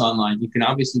things online. You can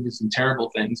obviously do some terrible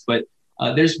things, but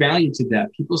there's value to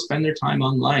that. People spend their time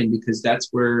online because that's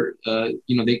where,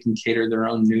 they can cater their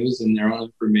own news and their own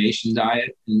information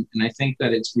diet. And I think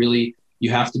that it's really,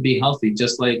 you have to be healthy,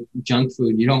 just like junk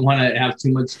food. You don't want to have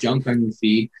too much junk on your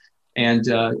feed.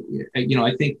 And,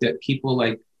 I think that people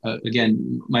like,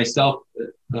 again, myself,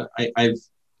 I've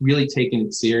really taken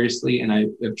it seriously, and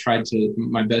I've tried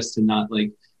my best to not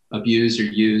abuse or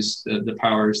use the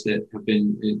powers that have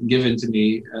been given to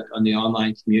me on the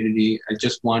online community. I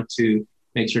just want to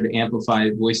make sure to amplify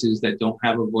voices that don't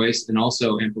have a voice, and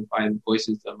also amplify the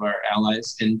voices of our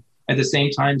allies. And at the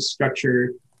same time,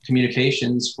 structure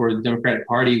communications for the Democratic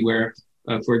Party where,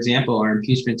 for example, our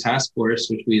impeachment task force,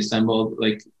 which we assembled,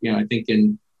 I think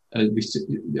I had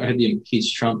the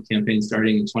Impeach Trump campaign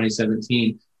starting in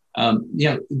 2017.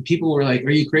 People were like, are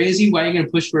you crazy? Why are you going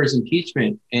to push for his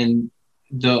impeachment? And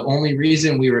the only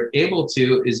reason we were able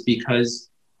to is because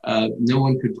no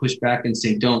one could push back and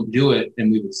say, don't do it,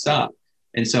 and we would stop.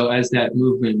 And so as that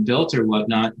movement built or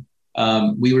whatnot,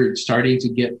 we were starting to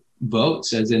get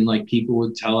votes, as in like people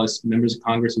would tell us, members of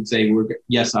Congress would say,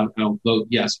 yes, I'll vote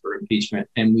yes for impeachment.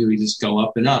 And we would just go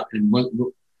up and up. And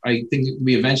I think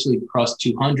we eventually crossed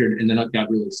 200, and then it got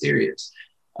really serious.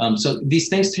 So these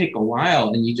things take a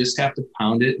while, and you just have to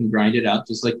pound it and grind it out,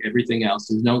 just like everything else.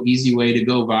 There's no easy way to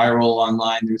go viral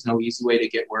online. There's no easy way to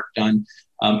get work done.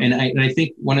 And I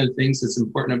think one of the things that's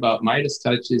important about Midas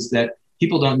Touch is that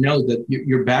people don't know that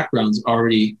your background's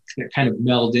already kind of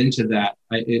meld into that.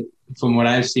 From what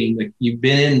I've seen, like you've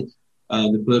been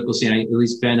in the political scene, at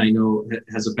least Ben, I know,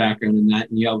 has a background in that,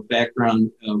 and you have a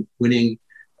background winning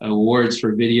awards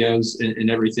for videos and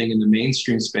everything in the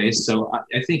mainstream space. So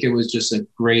I think it was just a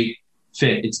great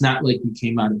fit. It's not like you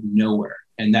came out of nowhere.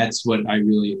 And that's what I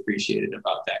really appreciated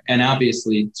about that. And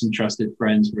obviously some trusted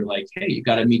friends were like, hey, you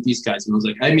got to meet these guys. And I was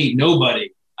like, I meet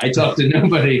nobody. I talk to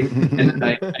nobody. And then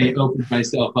I opened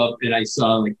myself up, and I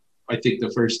saw, like, I think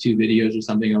the first 2 videos or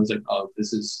something. I was like, oh,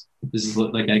 this is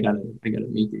like, I gotta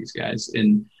meet these guys.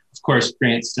 And of course,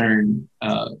 Grant Stern,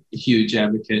 a huge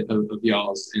advocate of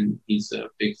y'all's, and he's a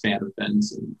big fan of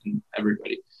Ben's and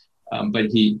everybody. But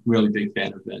he really big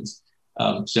fan of Ben's.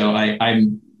 So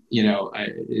I'm, you know,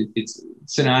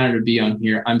 it's an honor to be on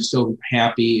here. I'm so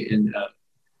happy and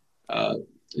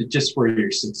just for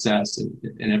your success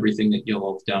and everything that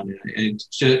you'll have done. And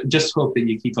just hope that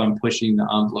you keep on pushing the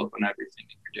envelope on everything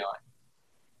that you're doing.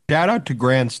 Shout out to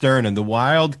Grant Stern. And the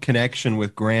wild connection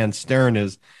with Grant Stern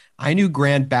is I knew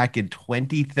Grant back in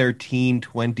 2013,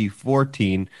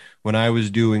 2014, when I was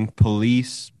doing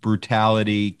police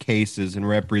brutality cases and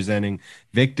representing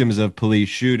victims of police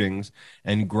shootings.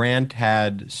 And Grant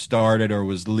had started or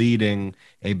was leading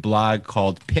a blog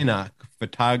called PINOC,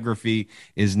 Photography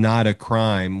is Not a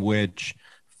Crime, which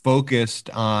focused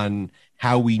on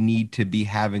how we need to be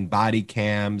having body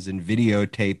cams and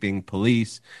videotaping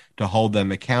police to hold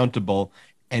them accountable.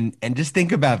 And just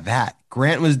think about that.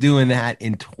 Grant was doing that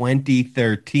in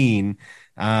 2013.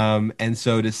 And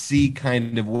so to see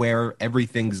kind of where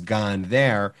everything's gone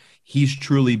there, he's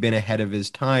truly been ahead of his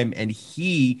time. And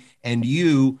he and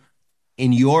you,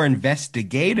 in your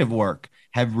investigative work,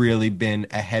 have really been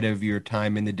ahead of your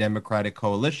time in the Democratic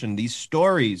coalition. These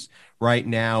stories right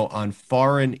now on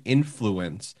foreign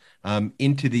influence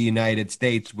into the United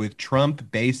States, with Trump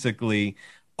basically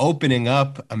opening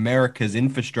up America's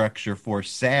infrastructure for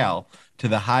sale to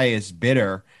the highest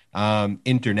bidder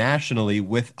internationally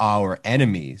with our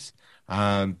enemies,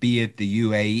 be it the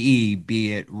UAE,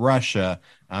 be it Russia,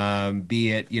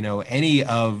 be it, you know, any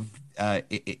of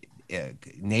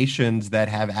nations that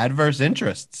have adverse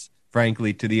interests,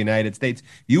 frankly, to the United States.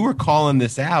 You were calling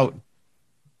this out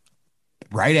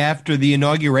right after the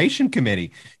inauguration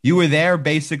committee. You were there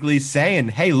basically saying,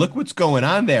 hey, look what's going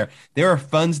on there. There are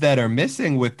funds that are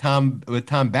missing with Tom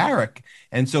Barrack.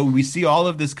 And so we see all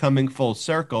of this coming full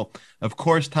circle. Of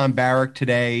course, Tom Barrack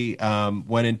today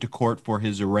went into court for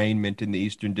his arraignment in the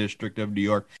Eastern District of New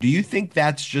York. Do you think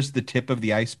that's just the tip of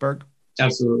the iceberg?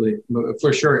 Absolutely,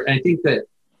 for sure. I think that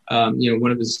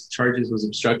one of his charges was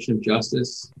obstruction of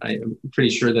justice. I'm pretty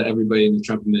sure that everybody in the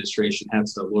Trump administration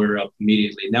has to lawyer up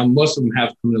immediately. Now, most of them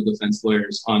have criminal defense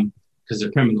lawyers on because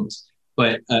they're criminals,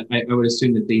 but I would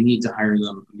assume that they need to hire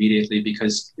them immediately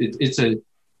because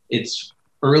it's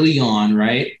early on,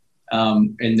 right?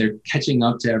 And they're catching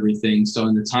up to everything. So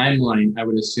in the timeline, I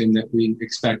would assume that we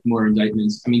expect more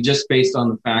indictments. I mean, just based on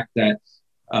the fact that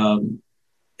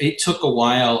it took a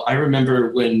while. I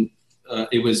remember when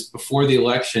it was before the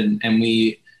election and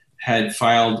we had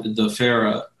filed the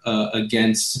FARA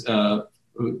against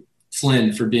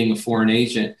Flynn for being a foreign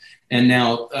agent. And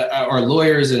now our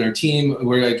lawyers and our team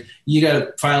were like, you got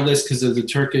to file this because of the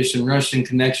Turkish and Russian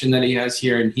connection that he has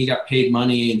here. And he got paid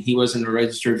money and he wasn't a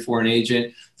registered foreign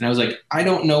agent. And I was like, I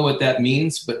don't know what that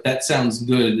means, but that sounds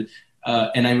good.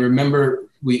 And I remember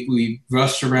we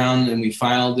rushed around and we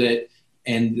filed it.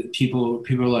 And people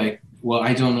were like, well,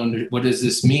 I don't what does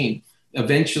this mean?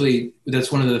 Eventually,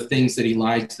 that's one of the things that he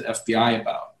lied to the FBI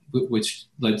about, which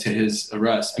led to his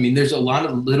arrest. I mean, there's a lot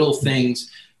of little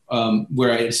things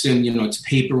where I assume, it's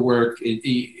paperwork.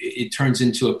 It turns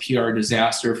into a PR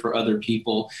disaster for other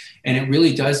people. And it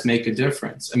really does make a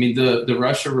difference. I mean, the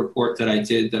Russia report that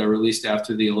I released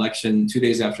after the election, 2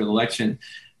 days after the election,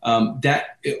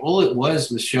 all it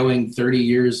was showing 30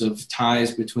 years of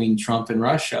ties between Trump and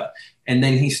Russia. And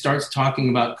then he starts talking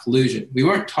about collusion. We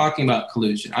weren't talking about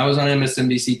collusion. I was on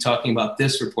MSNBC talking about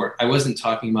this report. I wasn't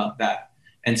talking about that.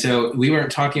 And so we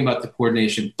weren't talking about the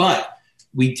coordination, but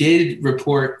we did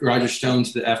report Roger Stone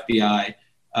to the FBI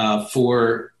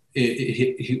for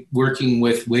working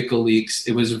with WikiLeaks.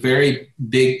 It was a very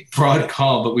big, broad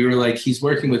call, but we were like, he's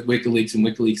working with WikiLeaks, and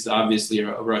WikiLeaks is obviously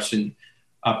a Russian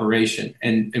operation.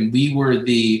 And we were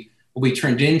what we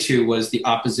turned into was the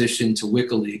opposition to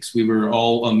WikiLeaks. We were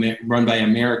all run by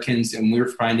Americans, and we were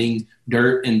finding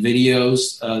dirt and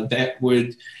videos that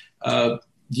would,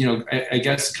 I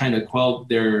guess, kind of quell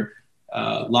their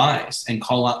lies and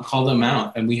call them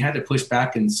out. And we had to push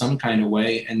back in some kind of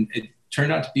way, and it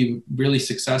turned out to be really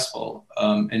successful.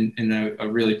 And I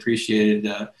really appreciated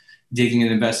digging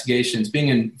in investigations. Being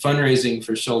in fundraising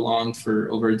for so long, for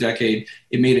over a decade,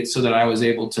 it made it so that I was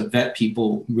able to vet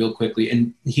people real quickly.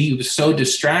 And he was so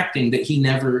distracting that he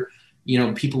never,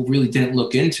 people really didn't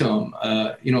look into him,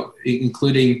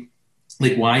 including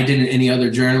like, why didn't any other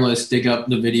journalist dig up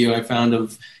the video I found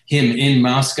of him in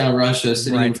Moscow, Russia,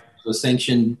 sitting in front of a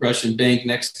sanctioned Russian bank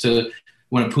next to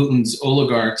one of Putin's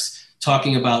oligarchs,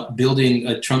 talking about building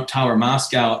a Trump Tower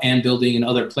Moscow and building in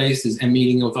other places, and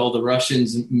meeting with all the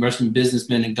Russians and Russian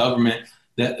businessmen and government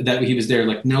that he was there.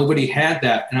 Like, nobody had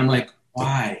that. And I'm like,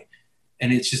 why?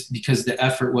 And it's just because the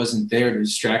effort wasn't there. The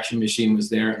distraction machine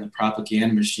was there, and the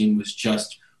propaganda machine was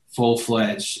just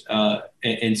full-fledged.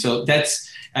 And so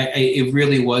it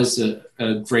really was a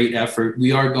great effort.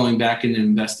 We are going back into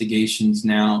investigations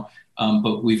now,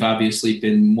 but we've obviously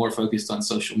been more focused on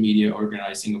social media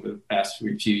organizing over the past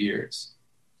few years.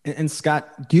 And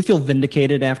Scott, do you feel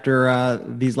vindicated after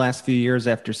these last few years,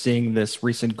 after seeing this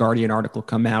recent Guardian article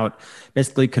come out,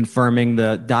 basically confirming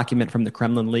the document from the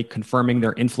Kremlin leak, confirming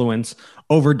their influence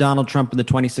over Donald Trump in the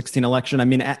 2016 election? I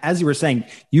mean, as you were saying,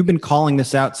 you've been calling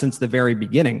this out since the very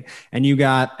beginning, and you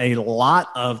got a lot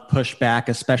of pushback,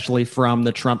 especially from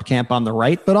the Trump camp on the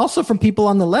right, but also from people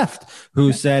on the left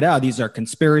who said, oh, these are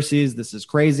conspiracies, this is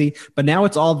crazy. But now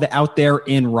it's all out there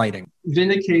in writing.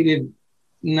 Vindicated.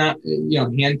 Not,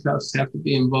 handcuffs have to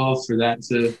be involved for that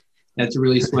to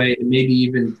really sway, and maybe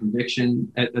even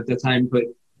conviction at the time. But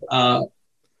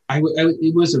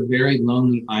it was a very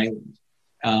lonely island.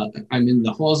 I'm in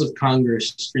the halls of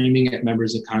Congress screaming at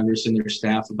members of Congress and their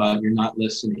staff about, you're not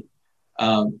listening.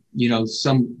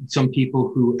 Some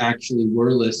people who actually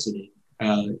were listening.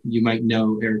 You might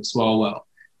know Eric Swalwell.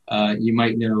 You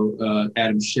might know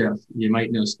Adam Schiff. You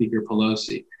might know Speaker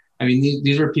Pelosi. I mean,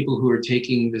 these are people who are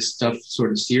taking this stuff sort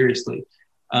of seriously.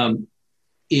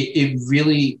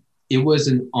 It was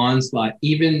an onslaught.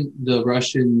 Even the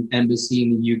Russian embassy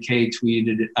in the UK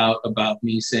tweeted it out about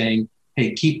me, saying,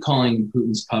 hey, keep calling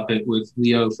Putin's puppet, with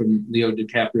Leo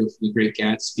DiCaprio from The Great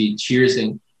Gatsby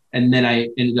cheersing. And then I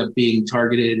ended up being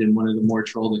targeted in one of the more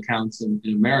trolled accounts in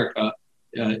America.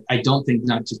 I don't think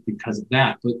not just because of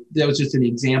that, but that was just an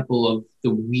example of the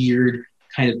weird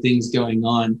kind of things going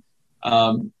on.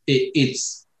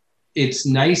 It's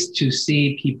nice to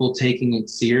see people taking it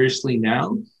seriously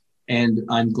now, and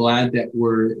I'm glad that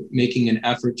we're making an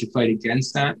effort to fight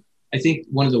against that. I think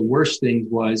one of the worst things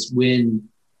was when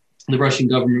the Russian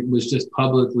government was just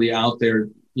publicly out there,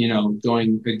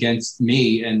 going against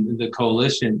me and the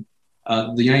coalition.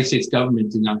 The United States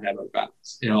government did not have our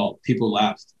backs at all. People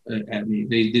laughed at me.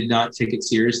 They did not take it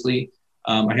seriously.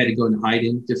 I had to go into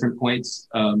hiding different points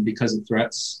because of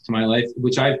threats to my life,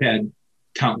 which I've had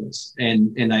countless.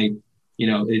 And I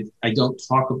don't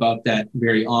talk about that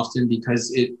very often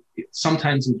because it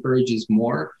sometimes encourages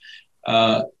more.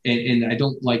 And I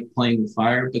don't like playing with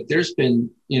fire, but there's been,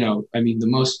 the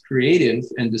most creative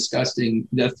and disgusting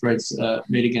death threats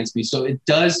made against me. So it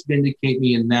does vindicate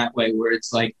me in that way, where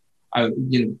it's like,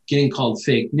 getting called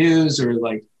fake news, or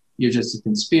like, you're just a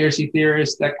conspiracy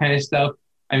theorist, that kind of stuff.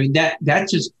 I mean, that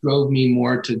just drove me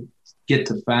more to get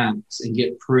the facts and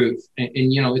get proof. And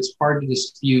it's hard to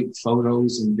dispute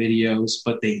photos and videos,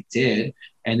 but they did,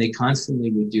 and they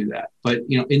constantly would do that. But,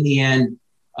 in the end,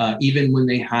 even when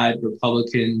they had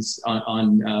Republicans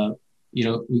in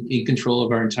control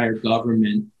of our entire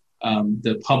government,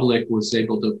 the public was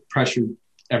able to pressure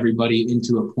everybody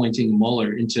into appointing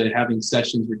Mueller, into having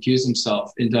Sessions recuse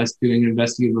himself, into us doing an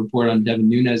investigative report on Devin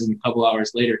Nunes, and a couple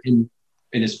hours later in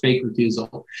his fake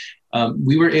recusal.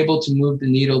 We were able to move the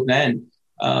needle then.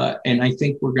 And I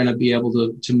think we're going to be able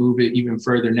to move it even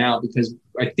further now, because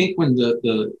I think when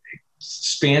the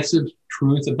expansive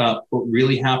truth about what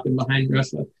really happened behind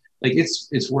Russia, like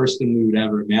it's worse than we would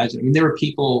ever imagine. I mean, there were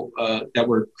people that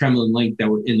were Kremlin linked that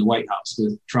were in the White House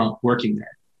with Trump working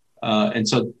there. And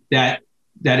so that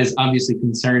is obviously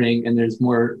concerning, and there's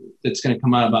more that's going to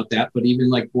come out about that. But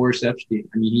even like Boris Epstein,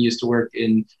 I mean, he used to work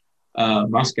in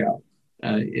Moscow.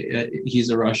 He's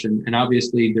a Russian, and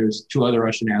obviously there's two other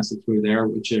Russian assets who are there,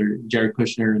 which are Jared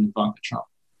Kushner and Ivanka Trump.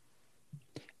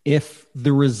 If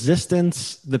the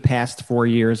resistance the past 4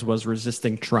 years was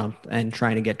resisting Trump and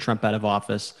trying to get Trump out of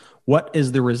office, what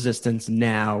is the resistance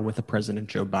now with the President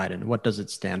Joe Biden? What does it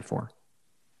stand for?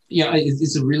 Yeah,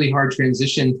 it's a really hard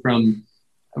transition from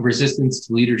resistance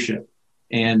to leadership.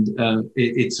 And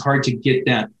it's hard to get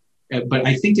that. But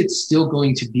I think it's still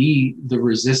going to be the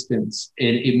resistance.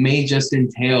 And it may just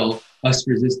entail us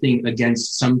resisting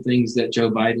against some things that Joe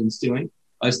Biden's doing,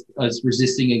 us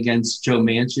resisting against Joe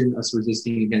Manchin, us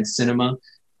resisting against cinema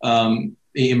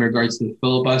in regards to the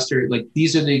filibuster. Like,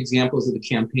 these are the examples of the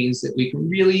campaigns that we can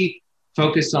really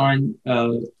focus on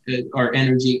our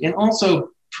energy and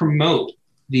also promote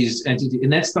these entities.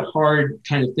 And that's the hard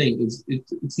kind of thing.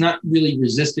 It's not really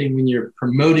resisting when you're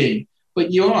promoting, but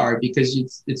you are, because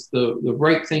it's the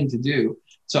right thing to do.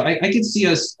 So I could see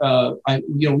us,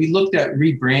 we looked at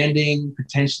rebranding,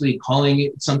 potentially calling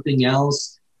it something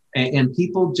else, and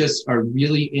people just are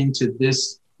really into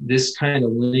this kind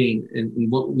of lane. And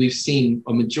what we've seen,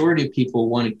 a majority of people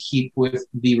want to keep with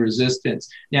the resistance.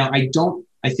 Now, I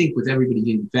think with everybody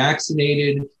getting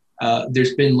vaccinated,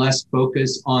 there's been less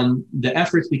focus on the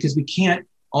efforts because we can't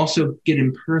also get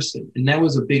in person. And that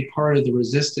was a big part of the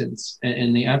resistance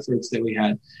and the efforts that we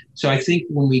had. So I think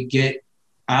when we get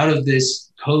out of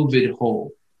this COVID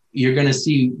hole, you're going to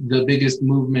see the biggest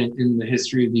movement in the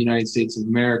history of the United States of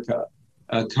America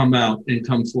come out and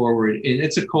come forward. And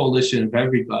it's a coalition of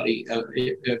everybody,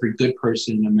 every good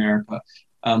person in America.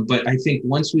 But I think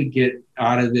once we get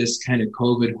out of this kind of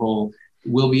COVID hole,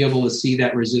 we'll be able to see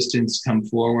that resistance come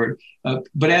forward.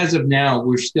 But as of now,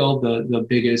 we're still the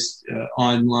biggest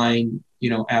online,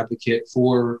 advocate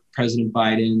for President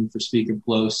Biden, for Speaker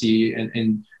Pelosi,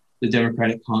 and the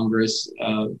Democratic Congress.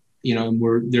 And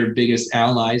we're their biggest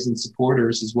allies and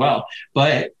supporters as well.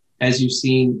 But as you've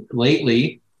seen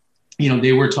lately,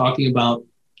 they were talking about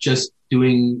just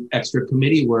doing extra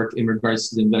committee work in regards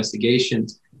to the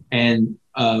investigations. And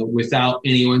without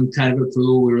anyone kind of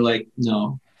approval, we were like,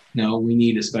 no, we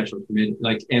need a special committee.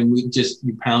 And we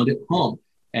pound it home.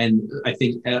 And I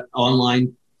think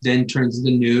online then turns to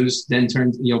the news, then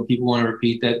turns, people want to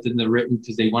repeat that in the written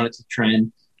because they want it to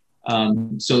trend.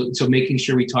 So making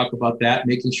sure we talk about that,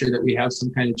 making sure that we have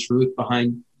some kind of truth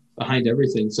behind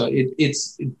everything. So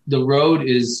it's the road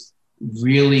is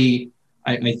really,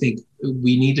 I think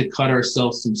we need to cut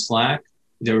ourselves some slack.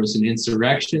 There was an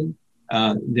insurrection.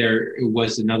 There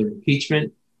was another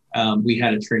impeachment. We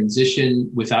had a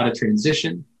transition without a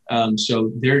transition.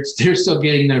 So they're still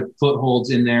getting their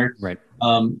footholds in there. Right.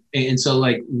 And so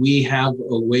we have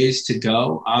a ways to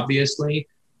go, obviously.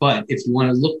 But if you want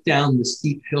to look down the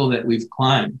steep hill that we've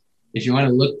climbed, if you want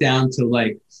to look down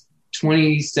to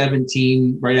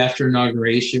 2017, right after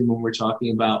inauguration, when we're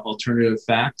talking about alternative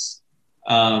facts,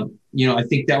 I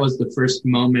think that was the first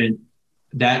moment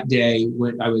that day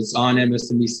when I was on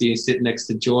MSNBC sitting next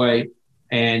to Joy.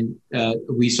 And I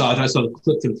saw the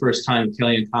clip for the first time of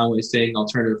Kellyanne Conway saying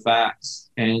alternative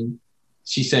facts. And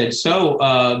she said,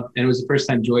 and it was the first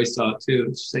time Joy saw it too.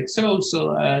 She's like, so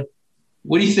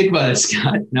what do you think about this,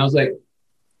 Scott? And I was like,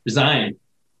 resign.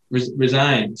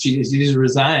 She just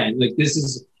resign.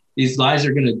 These lies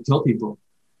are going to kill people.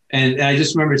 And I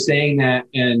just remember saying that,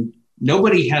 and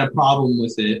nobody had a problem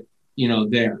with it,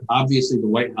 there. Obviously, the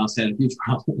White House had a huge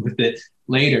problem with it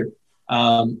later.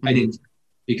 I didn't,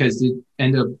 because it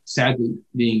ended up sadly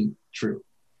being true.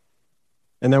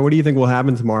 And then what do you think will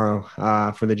happen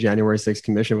tomorrow for the January 6th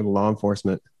commission with law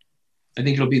enforcement? I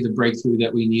think it'll be the breakthrough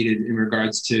that we needed in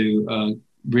regards to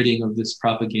ridding of this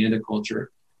propaganda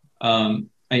culture. I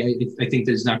think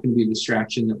there's not going to be a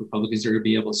distraction that Republicans are going to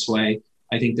be able to sway.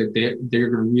 I think that they're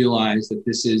going to realize that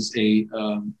this is a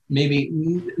maybe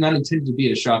not intended to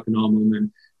be a shock and awe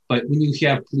moment, but when you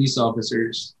have police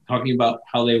officers talking about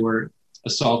how they were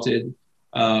assaulted,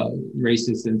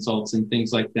 racist insults and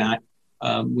things like that,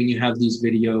 when you have these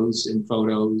videos and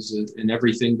photos and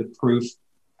everything, the proof,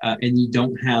 and you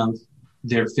don't have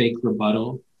their fake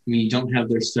rebuttal, you don't have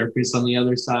their circus on the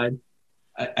other side,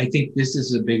 I think this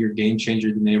is a bigger game changer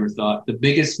than they ever thought. The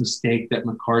biggest mistake that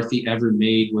McCarthy ever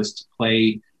made was to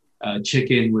play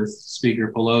chicken with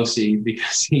Speaker Pelosi,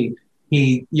 because he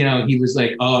was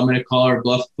like, oh, I'm going to call her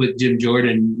bluff with Jim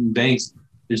Jordan and Banks.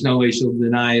 There's no way she'll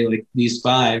deny these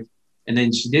 5. And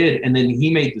then she did. And then he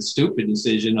made the stupid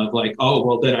decision of oh,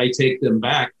 well, then I take them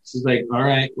back. She's like, all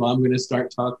right, well, I'm going to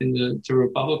start talking to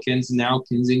Republicans. Now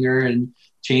Kinzinger and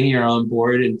Cheney are on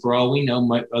board. And for all we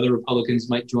know, other Republicans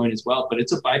might join as well. But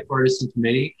it's a bipartisan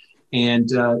committee. And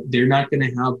they're not going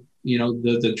to have,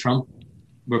 the Trump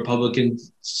Republican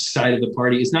side of the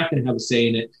party is not going to have a say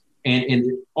in it. And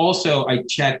also, I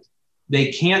checked,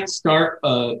 they can't start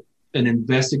an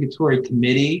investigatory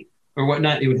committee or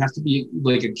whatnot. It would have to be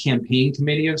like a campaign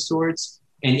committee of sorts.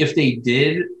 And if they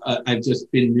did, I've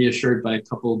just been reassured by a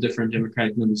couple of different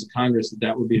Democratic members of Congress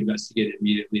that would be investigated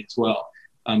immediately as well.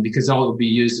 Because all it will be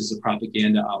used as a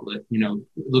propaganda outlet.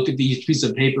 Look at these pieces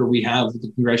of paper we have with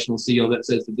the congressional seal that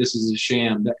says that this is a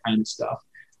sham, that kind of stuff.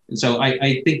 And so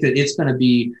I think that it's going to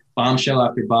be bombshell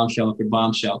after bombshell after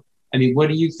bombshell. I mean, what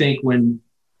do you think when,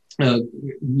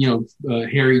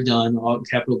 Harry Dunn,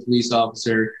 Capitol Police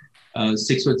officer,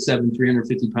 6'7",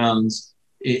 350 pounds,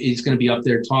 is going to be up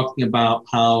there talking about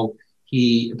how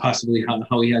he has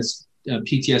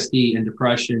PTSD and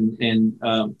depression, and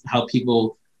how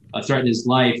people threaten his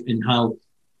life, and how,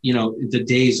 the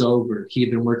day's over. He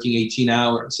had been working 18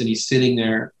 hours and he's sitting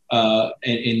there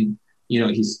and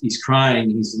he's crying,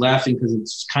 he's laughing because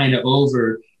it's kind of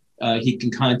over. He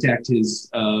can contact his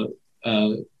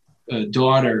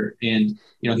daughter, and,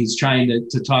 he's trying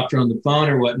to talk to her on the phone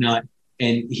or whatnot.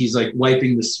 And he's like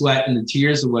wiping the sweat and the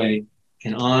tears away,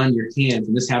 and on your hands.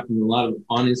 And this happened a lot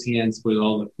on his hands with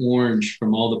all the orange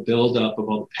from all the buildup of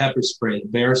all the pepper spray, the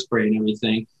bear spray and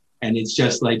everything. And it's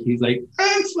just like, he's like,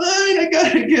 I'm fine, I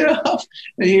gotta get up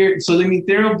here. So, I mean,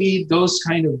 there'll be those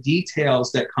kind of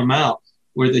details that come out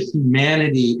where the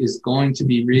humanity is going to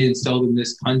be reinstilled in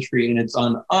this country. And it's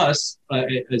on us,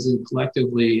 as in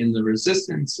collectively in the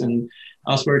resistance and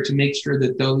elsewhere, to make sure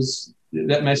that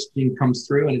that messaging comes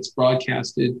through and it's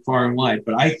broadcasted far and wide.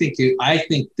 But I think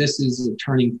this is a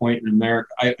turning point in America.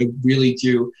 I really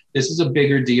do. This is a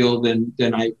bigger deal than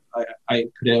I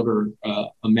could ever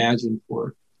imagine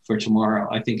for tomorrow.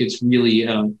 I think it's really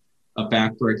a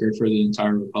backbreaker for the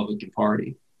entire Republican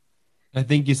Party. I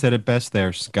think you said it best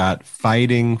there, Scott,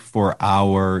 fighting for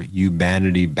our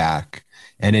humanity back.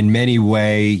 And in many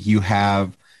ways, you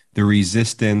have the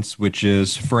resistance, which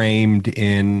is framed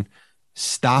in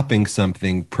stopping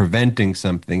something, preventing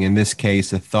something, in this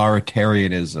case,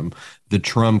 authoritarianism, the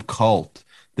Trump cult,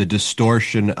 the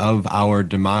distortion of our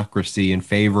democracy in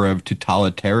favor of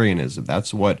totalitarianism.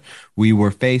 That's what we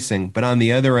were facing. But on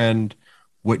the other end,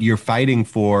 what you're fighting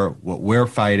for, what we're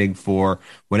fighting for,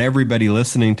 what everybody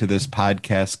listening to this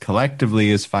podcast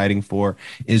collectively is fighting for,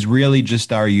 is really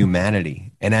just our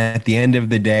humanity. And at the end of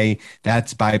the day,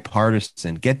 that's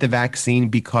bipartisan. Get the vaccine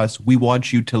because we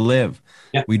want you to live.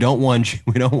 Yeah. We don't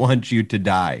want you to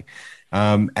die.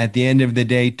 At the end of the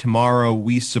day, tomorrow,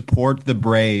 we support the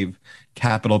brave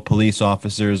Capitol police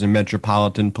officers and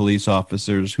metropolitan police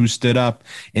officers who stood up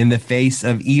in the face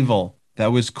of evil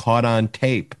that was caught on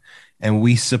tape. And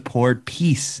we support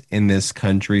peace in this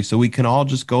country so we can all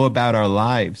just go about our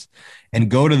lives and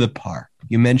go to the park.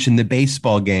 You mentioned the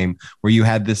baseball game where you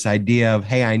had this idea of,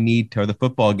 hey, or the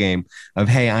football game of,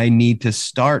 hey, I need to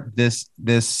start this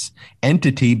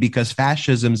entity because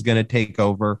fascism is going to take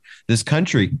over this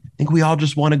country. I think we all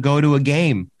just want to go to a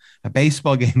game, a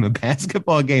baseball game, a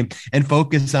basketball game, and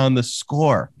focus on the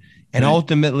score. And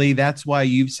ultimately, that's why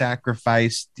you've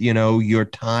sacrificed, your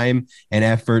time and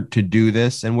effort to do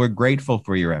this. And we're grateful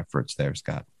for your efforts there,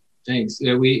 Scott. Thanks.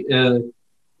 Yeah,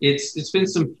 it's been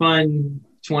some fun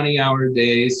 20-hour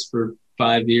days for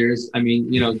 5 years. I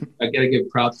mean, I got to give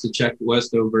props to Chuck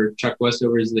Westover. Chuck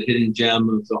Westover is the hidden gem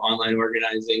of the online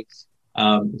organizing.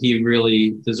 He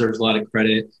really deserves a lot of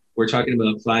credit. We're talking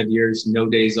about 5 years, no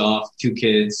days off, 2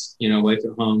 kids, wife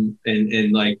at home,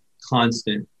 and like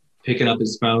constant picking up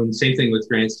his phone. Same thing with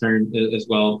Grant's turn as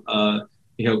well.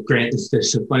 Grant,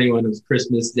 there's a funny one. It was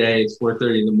Christmas Day. It's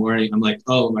 4:30 in the morning. I'm like,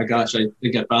 oh my gosh, I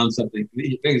think I found something.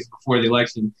 He thinks before the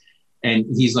election, and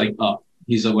he's like, oh,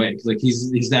 he's awake.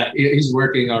 He's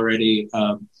working already.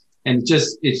 And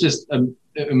it's just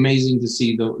amazing to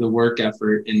see the work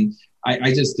effort. And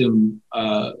I just am.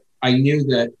 I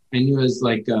knew as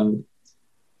like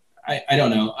I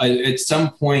don't know. At some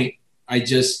point, I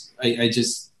guess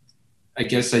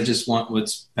I just want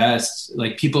what's best.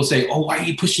 Like people say, oh, why are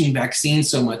you pushing vaccines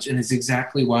so much? And it's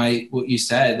exactly why what you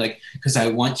said, like, because I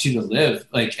want you to live,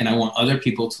 like, and I want other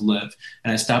people to live.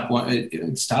 And I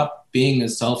stop being a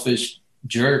selfish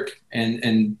jerk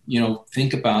and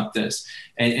think about this.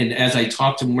 And as I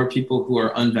talk to more people who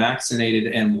are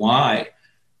unvaccinated and why,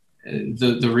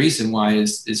 the reason why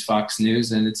is Fox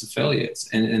News and its affiliates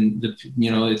and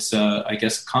it's I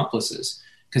guess accomplices.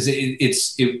 Because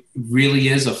it really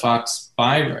is a Fox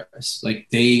virus. Like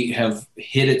they have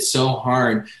hit it so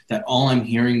hard that all I'm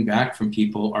hearing back from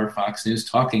people are Fox News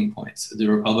talking points, the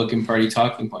Republican Party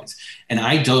talking points. And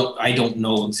I don't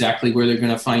know exactly where they're going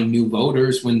to find new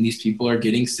voters when these people are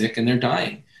getting sick and they're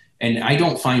dying. And I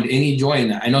don't find any joy in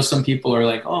that. I know some people are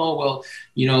like, oh, well,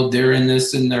 they're in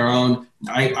this in their own.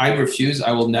 I refuse.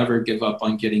 I will never give up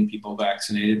on getting people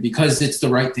vaccinated because it's the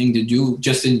right thing to do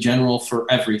just in general for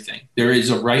everything. There is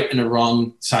a right and a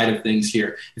wrong side of things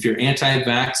here. If you're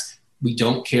anti-vax, we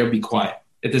don't care, be quiet.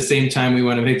 At the same time, we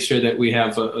want to make sure that we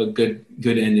have a good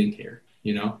ending here.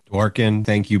 Dworkin,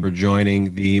 thank you for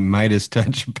joining the Midas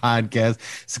Touch podcast.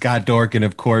 Scott Dworkin,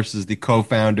 of course, is the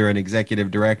co-founder and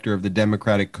executive director of the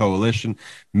Democratic Coalition.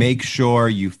 Make sure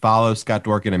you follow Scott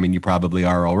Dworkin. I mean, you probably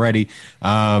are already.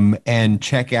 And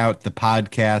check out the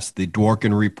podcast, the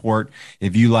Dworkin Report.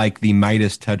 If you like the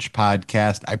Midas Touch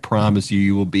podcast, I promise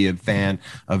you will be a fan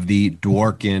of the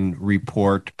Dworkin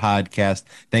Report podcast.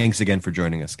 Thanks again for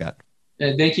joining us, Scott.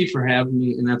 Thank you for having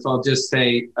me. And if I'll just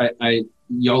say,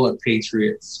 y'all are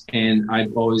patriots, and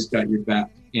I've always got your back.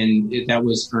 And that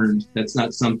was earned. That's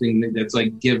not something that's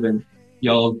like given.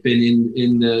 Y'all have been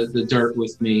in the dirt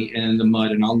with me and in the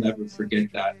mud, and I'll never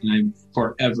forget that. And I'm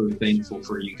forever thankful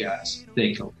for you guys.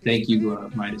 Thank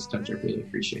you, Midas Touch. I really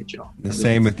appreciate y'all. The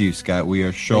same with you, Scott. We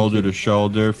are shoulder to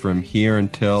shoulder from here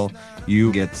until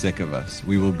you get sick of us.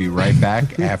 We will be right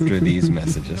back after these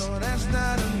messages.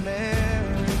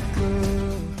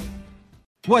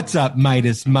 What's up,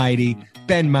 Midas Mighty?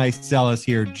 Ben Mycelis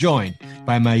here, joined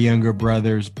by my younger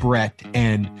brothers, Brett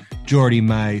and Jordy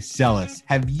Mycelis.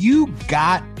 Have you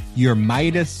got your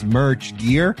Midas merch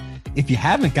gear? If you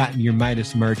haven't gotten your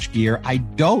Midas merch gear, I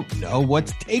don't know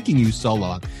what's taking you so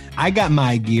long. I got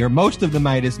my gear. Most of the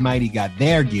Midas Mighty got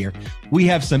their gear. We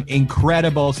have some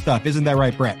incredible stuff. Isn't that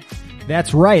right, Brett?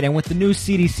 That's right. And with the new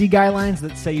CDC guidelines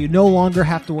that say you no longer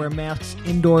have to wear masks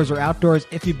indoors or outdoors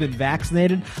if you've been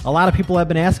vaccinated, a lot of people have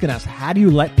been asking us, how do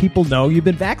you let people know you've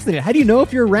been vaccinated? How do you know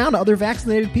if you're around other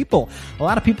vaccinated people? A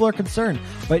lot of people are concerned.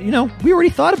 But, we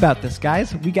already thought about this,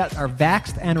 guys. We got our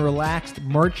Vaxxed and Relaxed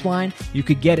merch line. You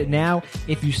could get it now.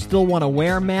 If you still want to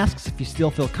wear masks, if you still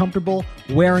feel comfortable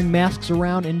wearing masks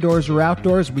around indoors or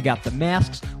outdoors, we got the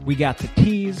masks, we got the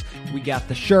tees, we got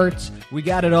the shirts, we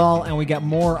got it all, and we got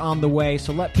more on the way.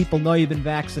 So let people know you've been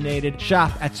vaccinated.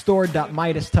 Shop at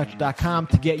store.midastouch.com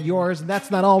to get yours. And that's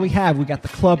not all we have. We got the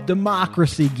Club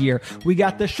Democracy gear. We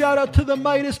got the Shout Out to the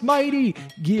Midas Mighty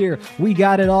gear. We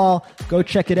got it all. Go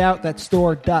check it out. That's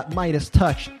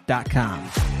store.midastouch.com.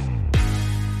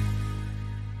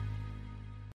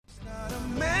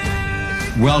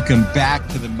 Welcome back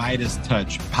to the Midas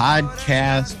Touch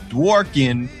podcast.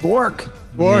 Dworkin.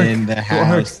 In the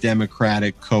House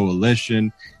Democratic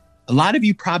Coalition. A lot of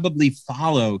you probably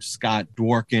follow Scott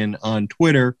Dworkin on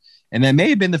Twitter, and that may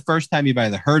have been the first time you've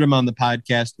either heard him on the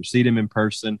podcast or seen him in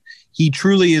person. He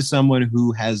truly is someone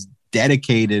who has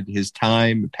dedicated his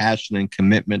time, passion, and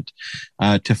commitment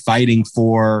to fighting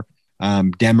for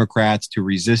Democrats, to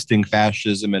resisting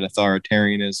fascism and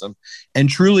authoritarianism, and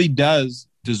truly does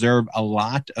deserve a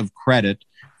lot of credit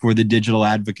for the digital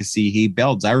advocacy he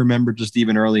builds. I remember just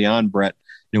even early on, Brett,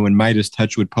 when Midas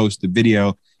Touch would post a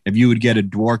video, if you would get a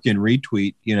Dworkin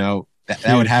retweet,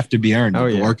 that would have to be earned.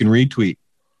 Dworkin retweet.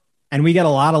 And we got a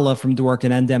lot of love from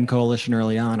Dworkin and Dem Coalition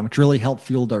early on, which really helped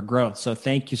fuel our growth. So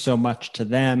thank you so much to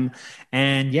them.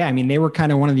 And yeah, I mean, they were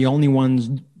kind of one of the only ones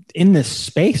in this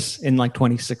space in like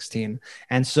 2016.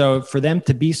 And so for them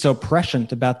to be so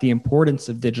prescient about the importance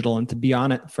of digital and to be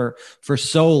on it for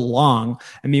so long,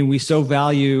 I mean, we so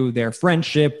value their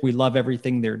friendship. We love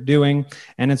everything they're doing.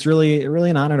 And it's really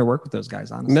an honor to work with those guys,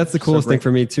 honestly. And that's the coolest thing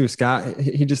for me too, Scott.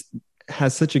 He just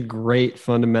has such a great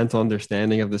fundamental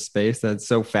understanding of the space that's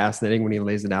so fascinating when he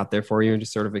lays it out there for you and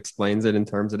just sort of explains it in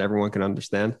terms that everyone can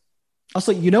understand.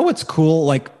 Also, what's cool?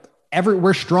 Like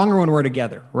we're stronger when we're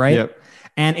together, right? Yep.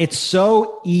 And it's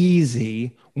so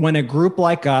easy when a group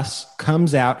like us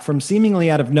comes out from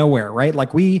seemingly out of nowhere, right?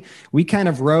 Like we kind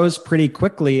of rose pretty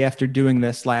quickly after doing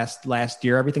this last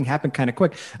year. Everything happened kind of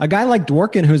quick. A guy like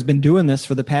Dworkin, who's been doing this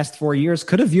for the past 4 years,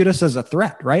 could have viewed us as a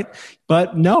threat, right?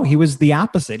 But no, he was the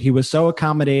opposite. He was so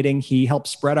accommodating. He helped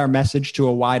spread our message to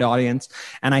a wide audience.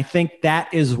 And I think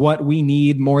that is what we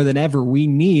need more than ever. We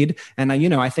need, and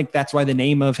I think that's why the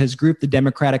name of his group, the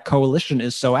Democratic Coalition,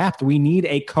 is so apt. We need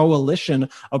a coalition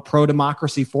of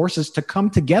pro-democracy forces to come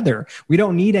together. We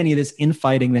don't need any of this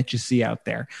infighting that you see out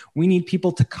there. We need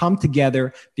people to come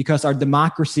together because our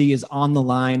democracy is on the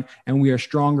line, and we are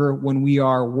stronger when we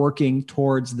are working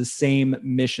towards the same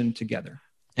mission together.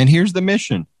 And here's the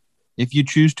mission. If you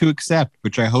choose to accept,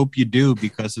 which I hope you do,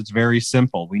 because it's very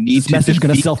simple. We need this message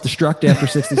going to self-destruct after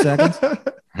 60 seconds?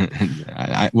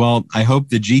 I hope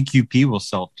the GQP will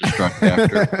self-destruct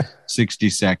after 60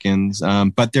 seconds,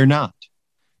 but they're not.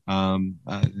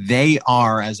 They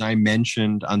are, as I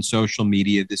mentioned on social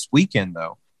media this weekend,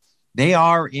 though, they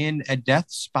are in a death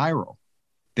spiral.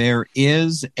 there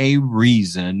is a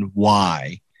reason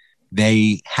why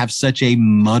they have such a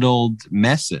muddled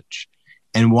message,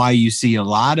 and why you see a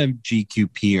lot of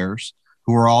GQ peers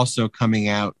who are also coming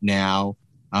out now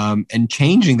and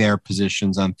changing their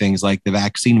positions on things like the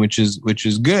vaccine, which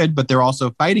is good, but they're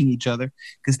also fighting each other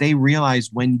because they realize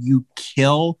when you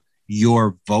kill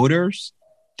your voters,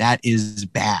 that is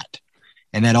bad.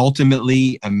 And that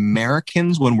ultimately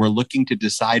Americans, when we're looking to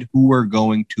decide who we're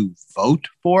going to vote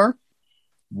for,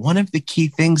 one of the key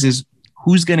things is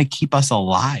who's going to keep us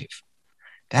alive.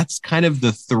 That's kind of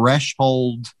the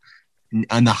threshold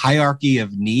on the hierarchy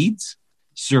of needs.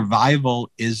 Survival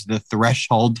is the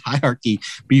threshold hierarchy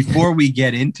before we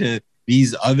get into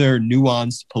these other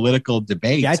nuanced political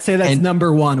debates. Yeah, I'd say that's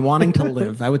number one. Wanting to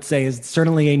live, I would say, is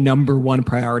certainly a number one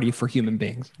priority for human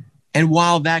beings. And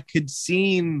while that could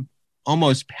seem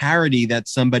almost parody that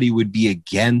somebody would be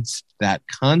against that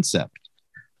concept,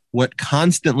 what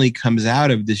constantly comes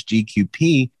out of this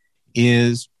GQP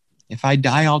is, if I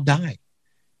die, I'll die.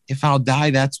 If I'll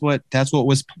die, that's what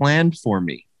was planned for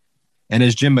me. And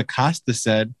as Jim Acosta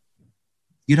said,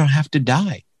 you don't have to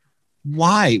die.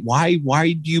 Why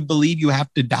do you believe you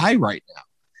have to die right now?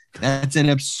 That's an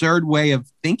absurd way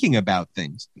of thinking about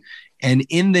things. And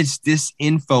in this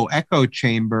disinfo echo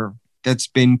chamber that's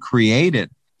been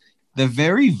created, the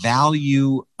very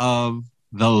value of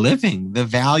the living, the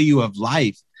value of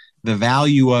life, the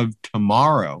value of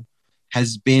tomorrow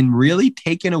has been really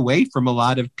taken away from a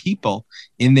lot of people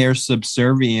in their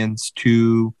subservience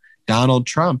to Donald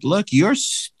Trump. Look, your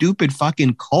stupid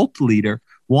fucking cult leader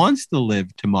wants to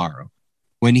live tomorrow.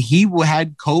 When he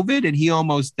had COVID and he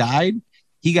almost died,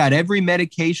 he got every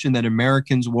medication that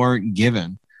Americans weren't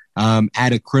given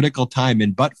at a critical time.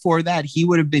 And but for that, he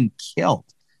would have been killed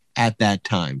at that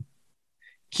time.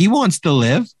 He wants to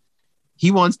live. He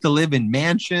wants to live in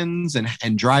mansions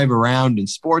and drive around in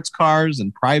sports cars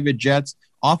and private jets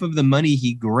off of the money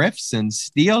he grifts and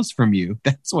steals from you.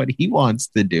 That's what he wants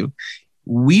to do.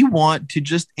 We want to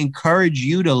just encourage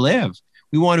you to live.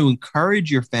 We want to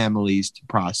encourage your families to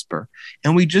prosper.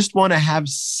 And we just want to have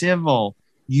civil,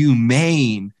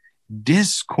 humane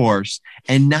discourse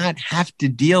and not have to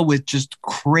deal with just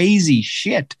crazy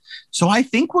shit. So I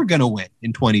think we're going to win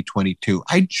in 2022.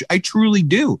 I truly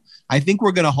do. I think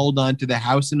we're going to hold on to the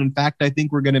House. And in fact, I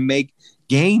think we're going to make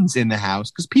gains in the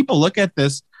House because people look at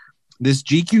this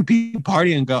GQP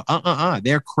party and go,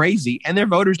 they're crazy. And their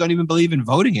voters don't even believe in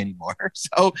voting anymore.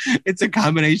 So it's a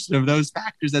combination of those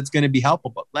factors that's going to be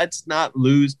helpful. But let's not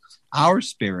lose our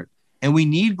spirit. And we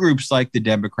need groups like the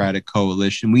Democratic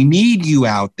Coalition. We need you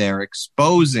out there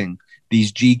exposing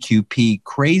these GQP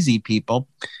crazy people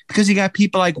because you got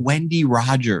people like Wendy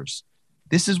Rogers.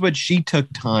 This is what she took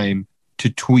time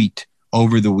to tweet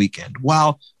over the weekend.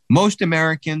 While most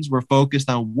Americans were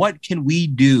focused on what can we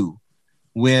do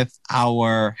with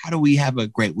how do we have a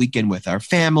great weekend with our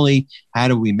family? How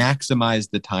do we maximize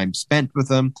the time spent with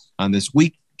them on this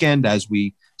weekend as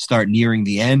we start nearing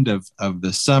the end of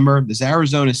the summer? This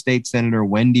Arizona State Senator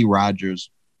Wendy Rogers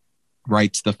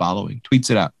writes the following, tweets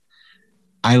it out.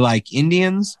 I like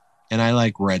Indians and I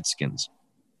like Redskins.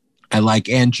 I like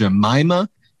Aunt Jemima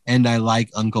and I like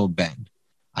Uncle Ben.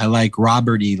 I like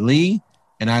Robert E. Lee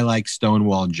and I like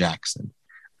Stonewall Jackson.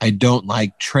 I don't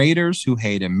like traitors who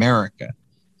hate America.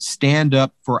 Stand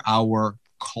up for our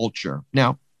culture.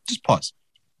 Now, just pause.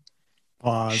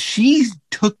 She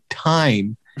took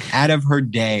time out of her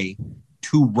day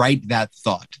to write that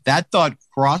thought. That thought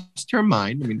crossed her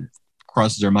mind. I mean,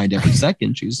 crosses her mind every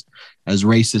second. She's as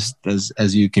racist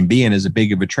as you can be and as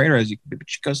big of a traitor as you can be. But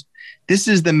she goes, this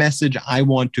is the message I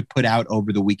want to put out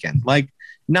over the weekend. Like,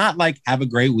 not like have a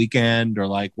great weekend or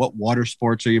like what water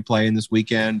sports are you playing this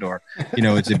weekend or,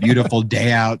 it's a beautiful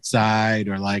day outside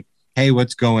or like, hey,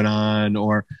 what's going on?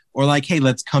 Or like, hey,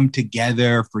 let's come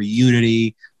together for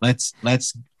unity. Let's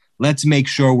make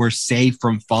sure we're safe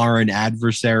from foreign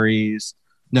adversaries.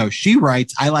 No, she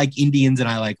writes, I like Indians and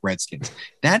I like Redskins.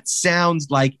 That sounds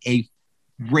like a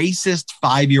racist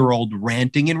 5-year-old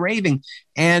ranting and raving.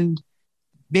 And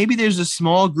maybe there's a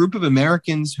small group of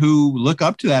Americans who look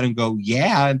up to that and go,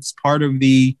 yeah, it's part of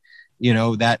the,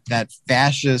 that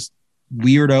fascist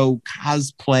weirdo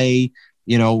cosplay,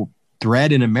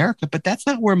 thread in America, but that's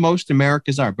not where most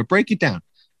Americans are. But break it down.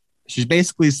 She's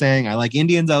basically saying, I like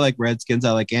Indians, I like Redskins,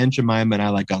 I like Aunt Jemima, and I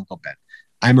like Uncle Ben.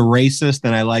 I'm a racist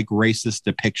and I like racist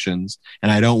depictions,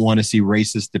 and I don't want to see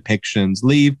racist depictions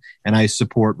leave, and I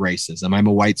support racism. I'm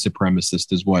a white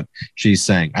supremacist is what she's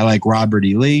saying. I like Robert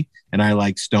E. Lee and I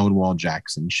like Stonewall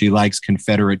Jackson. She likes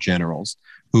Confederate generals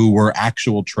who were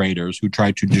actual traitors who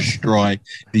tried to destroy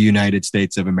the United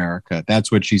States of America.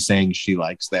 That's what she's saying she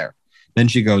likes there. Then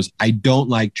she goes, I don't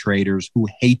like traitors who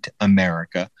hate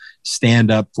America,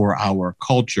 stand up for our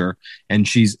culture. And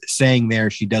she's saying there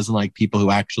she doesn't like people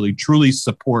who actually truly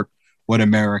support what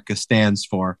America stands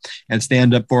for. And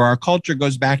stand up for our culture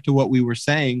goes back to what we were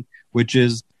saying, which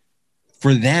is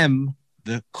for them,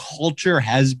 the culture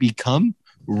has become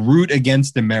root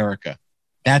against America.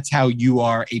 That's how you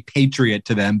are a patriot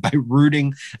to them, by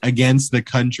rooting against the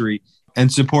country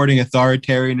and supporting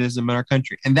authoritarianism in our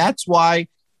country. And that's why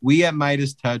we at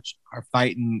Midas Touch are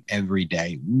fighting every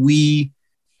day. We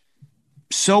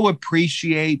so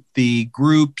appreciate the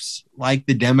groups like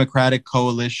the Democratic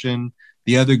Coalition,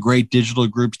 the other great digital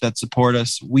groups that support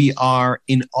us. We are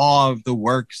in awe of the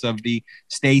works of the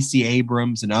Stacey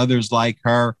Abrams and others like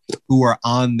her who are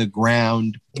on the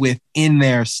ground within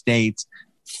their states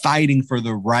fighting for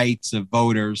the rights of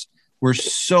voters. We're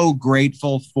so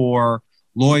grateful for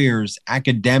lawyers,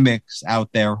 academics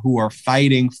out there who are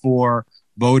fighting for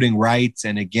voting rights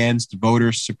and against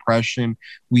voter suppression.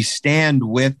 We stand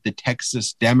with the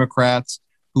Texas Democrats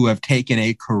who have taken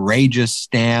a courageous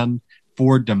stand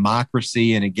for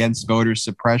democracy and against voter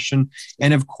suppression.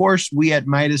 And of course, we at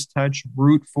Midas Touch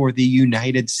root for the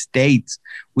United States.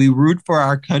 We root for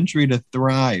our country to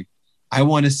thrive. I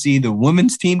want to see the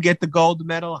women's team get the gold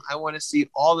medal. I want to see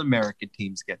all American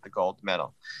teams get the gold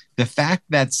medal. The fact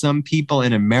that some people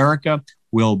in America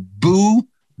will boo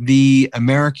the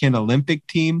American Olympic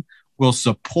team, will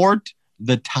support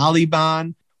the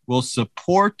Taliban, will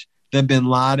support the bin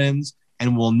Ladens,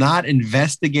 and will not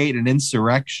investigate an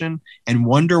insurrection and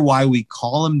wonder why we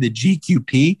call them the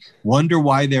GQP, wonder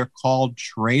why they're called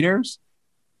traitors.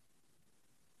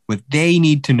 What they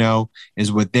need to know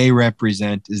is what they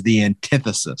represent is the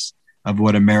antithesis of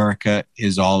what America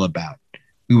is all about.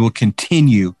 We will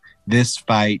continue this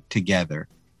fight together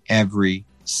every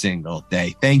single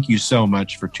day. Thank you so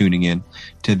much for tuning in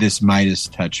to this Midas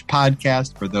Touch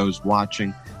podcast. For those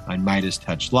watching on Midas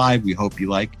Touch Live, we hope you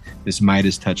like this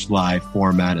Midas Touch Live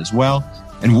format as well.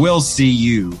 And we'll see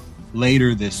you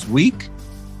later this week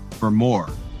for more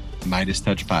Midas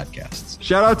Touch podcasts.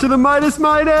 Shout out to the Midas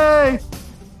Mighty!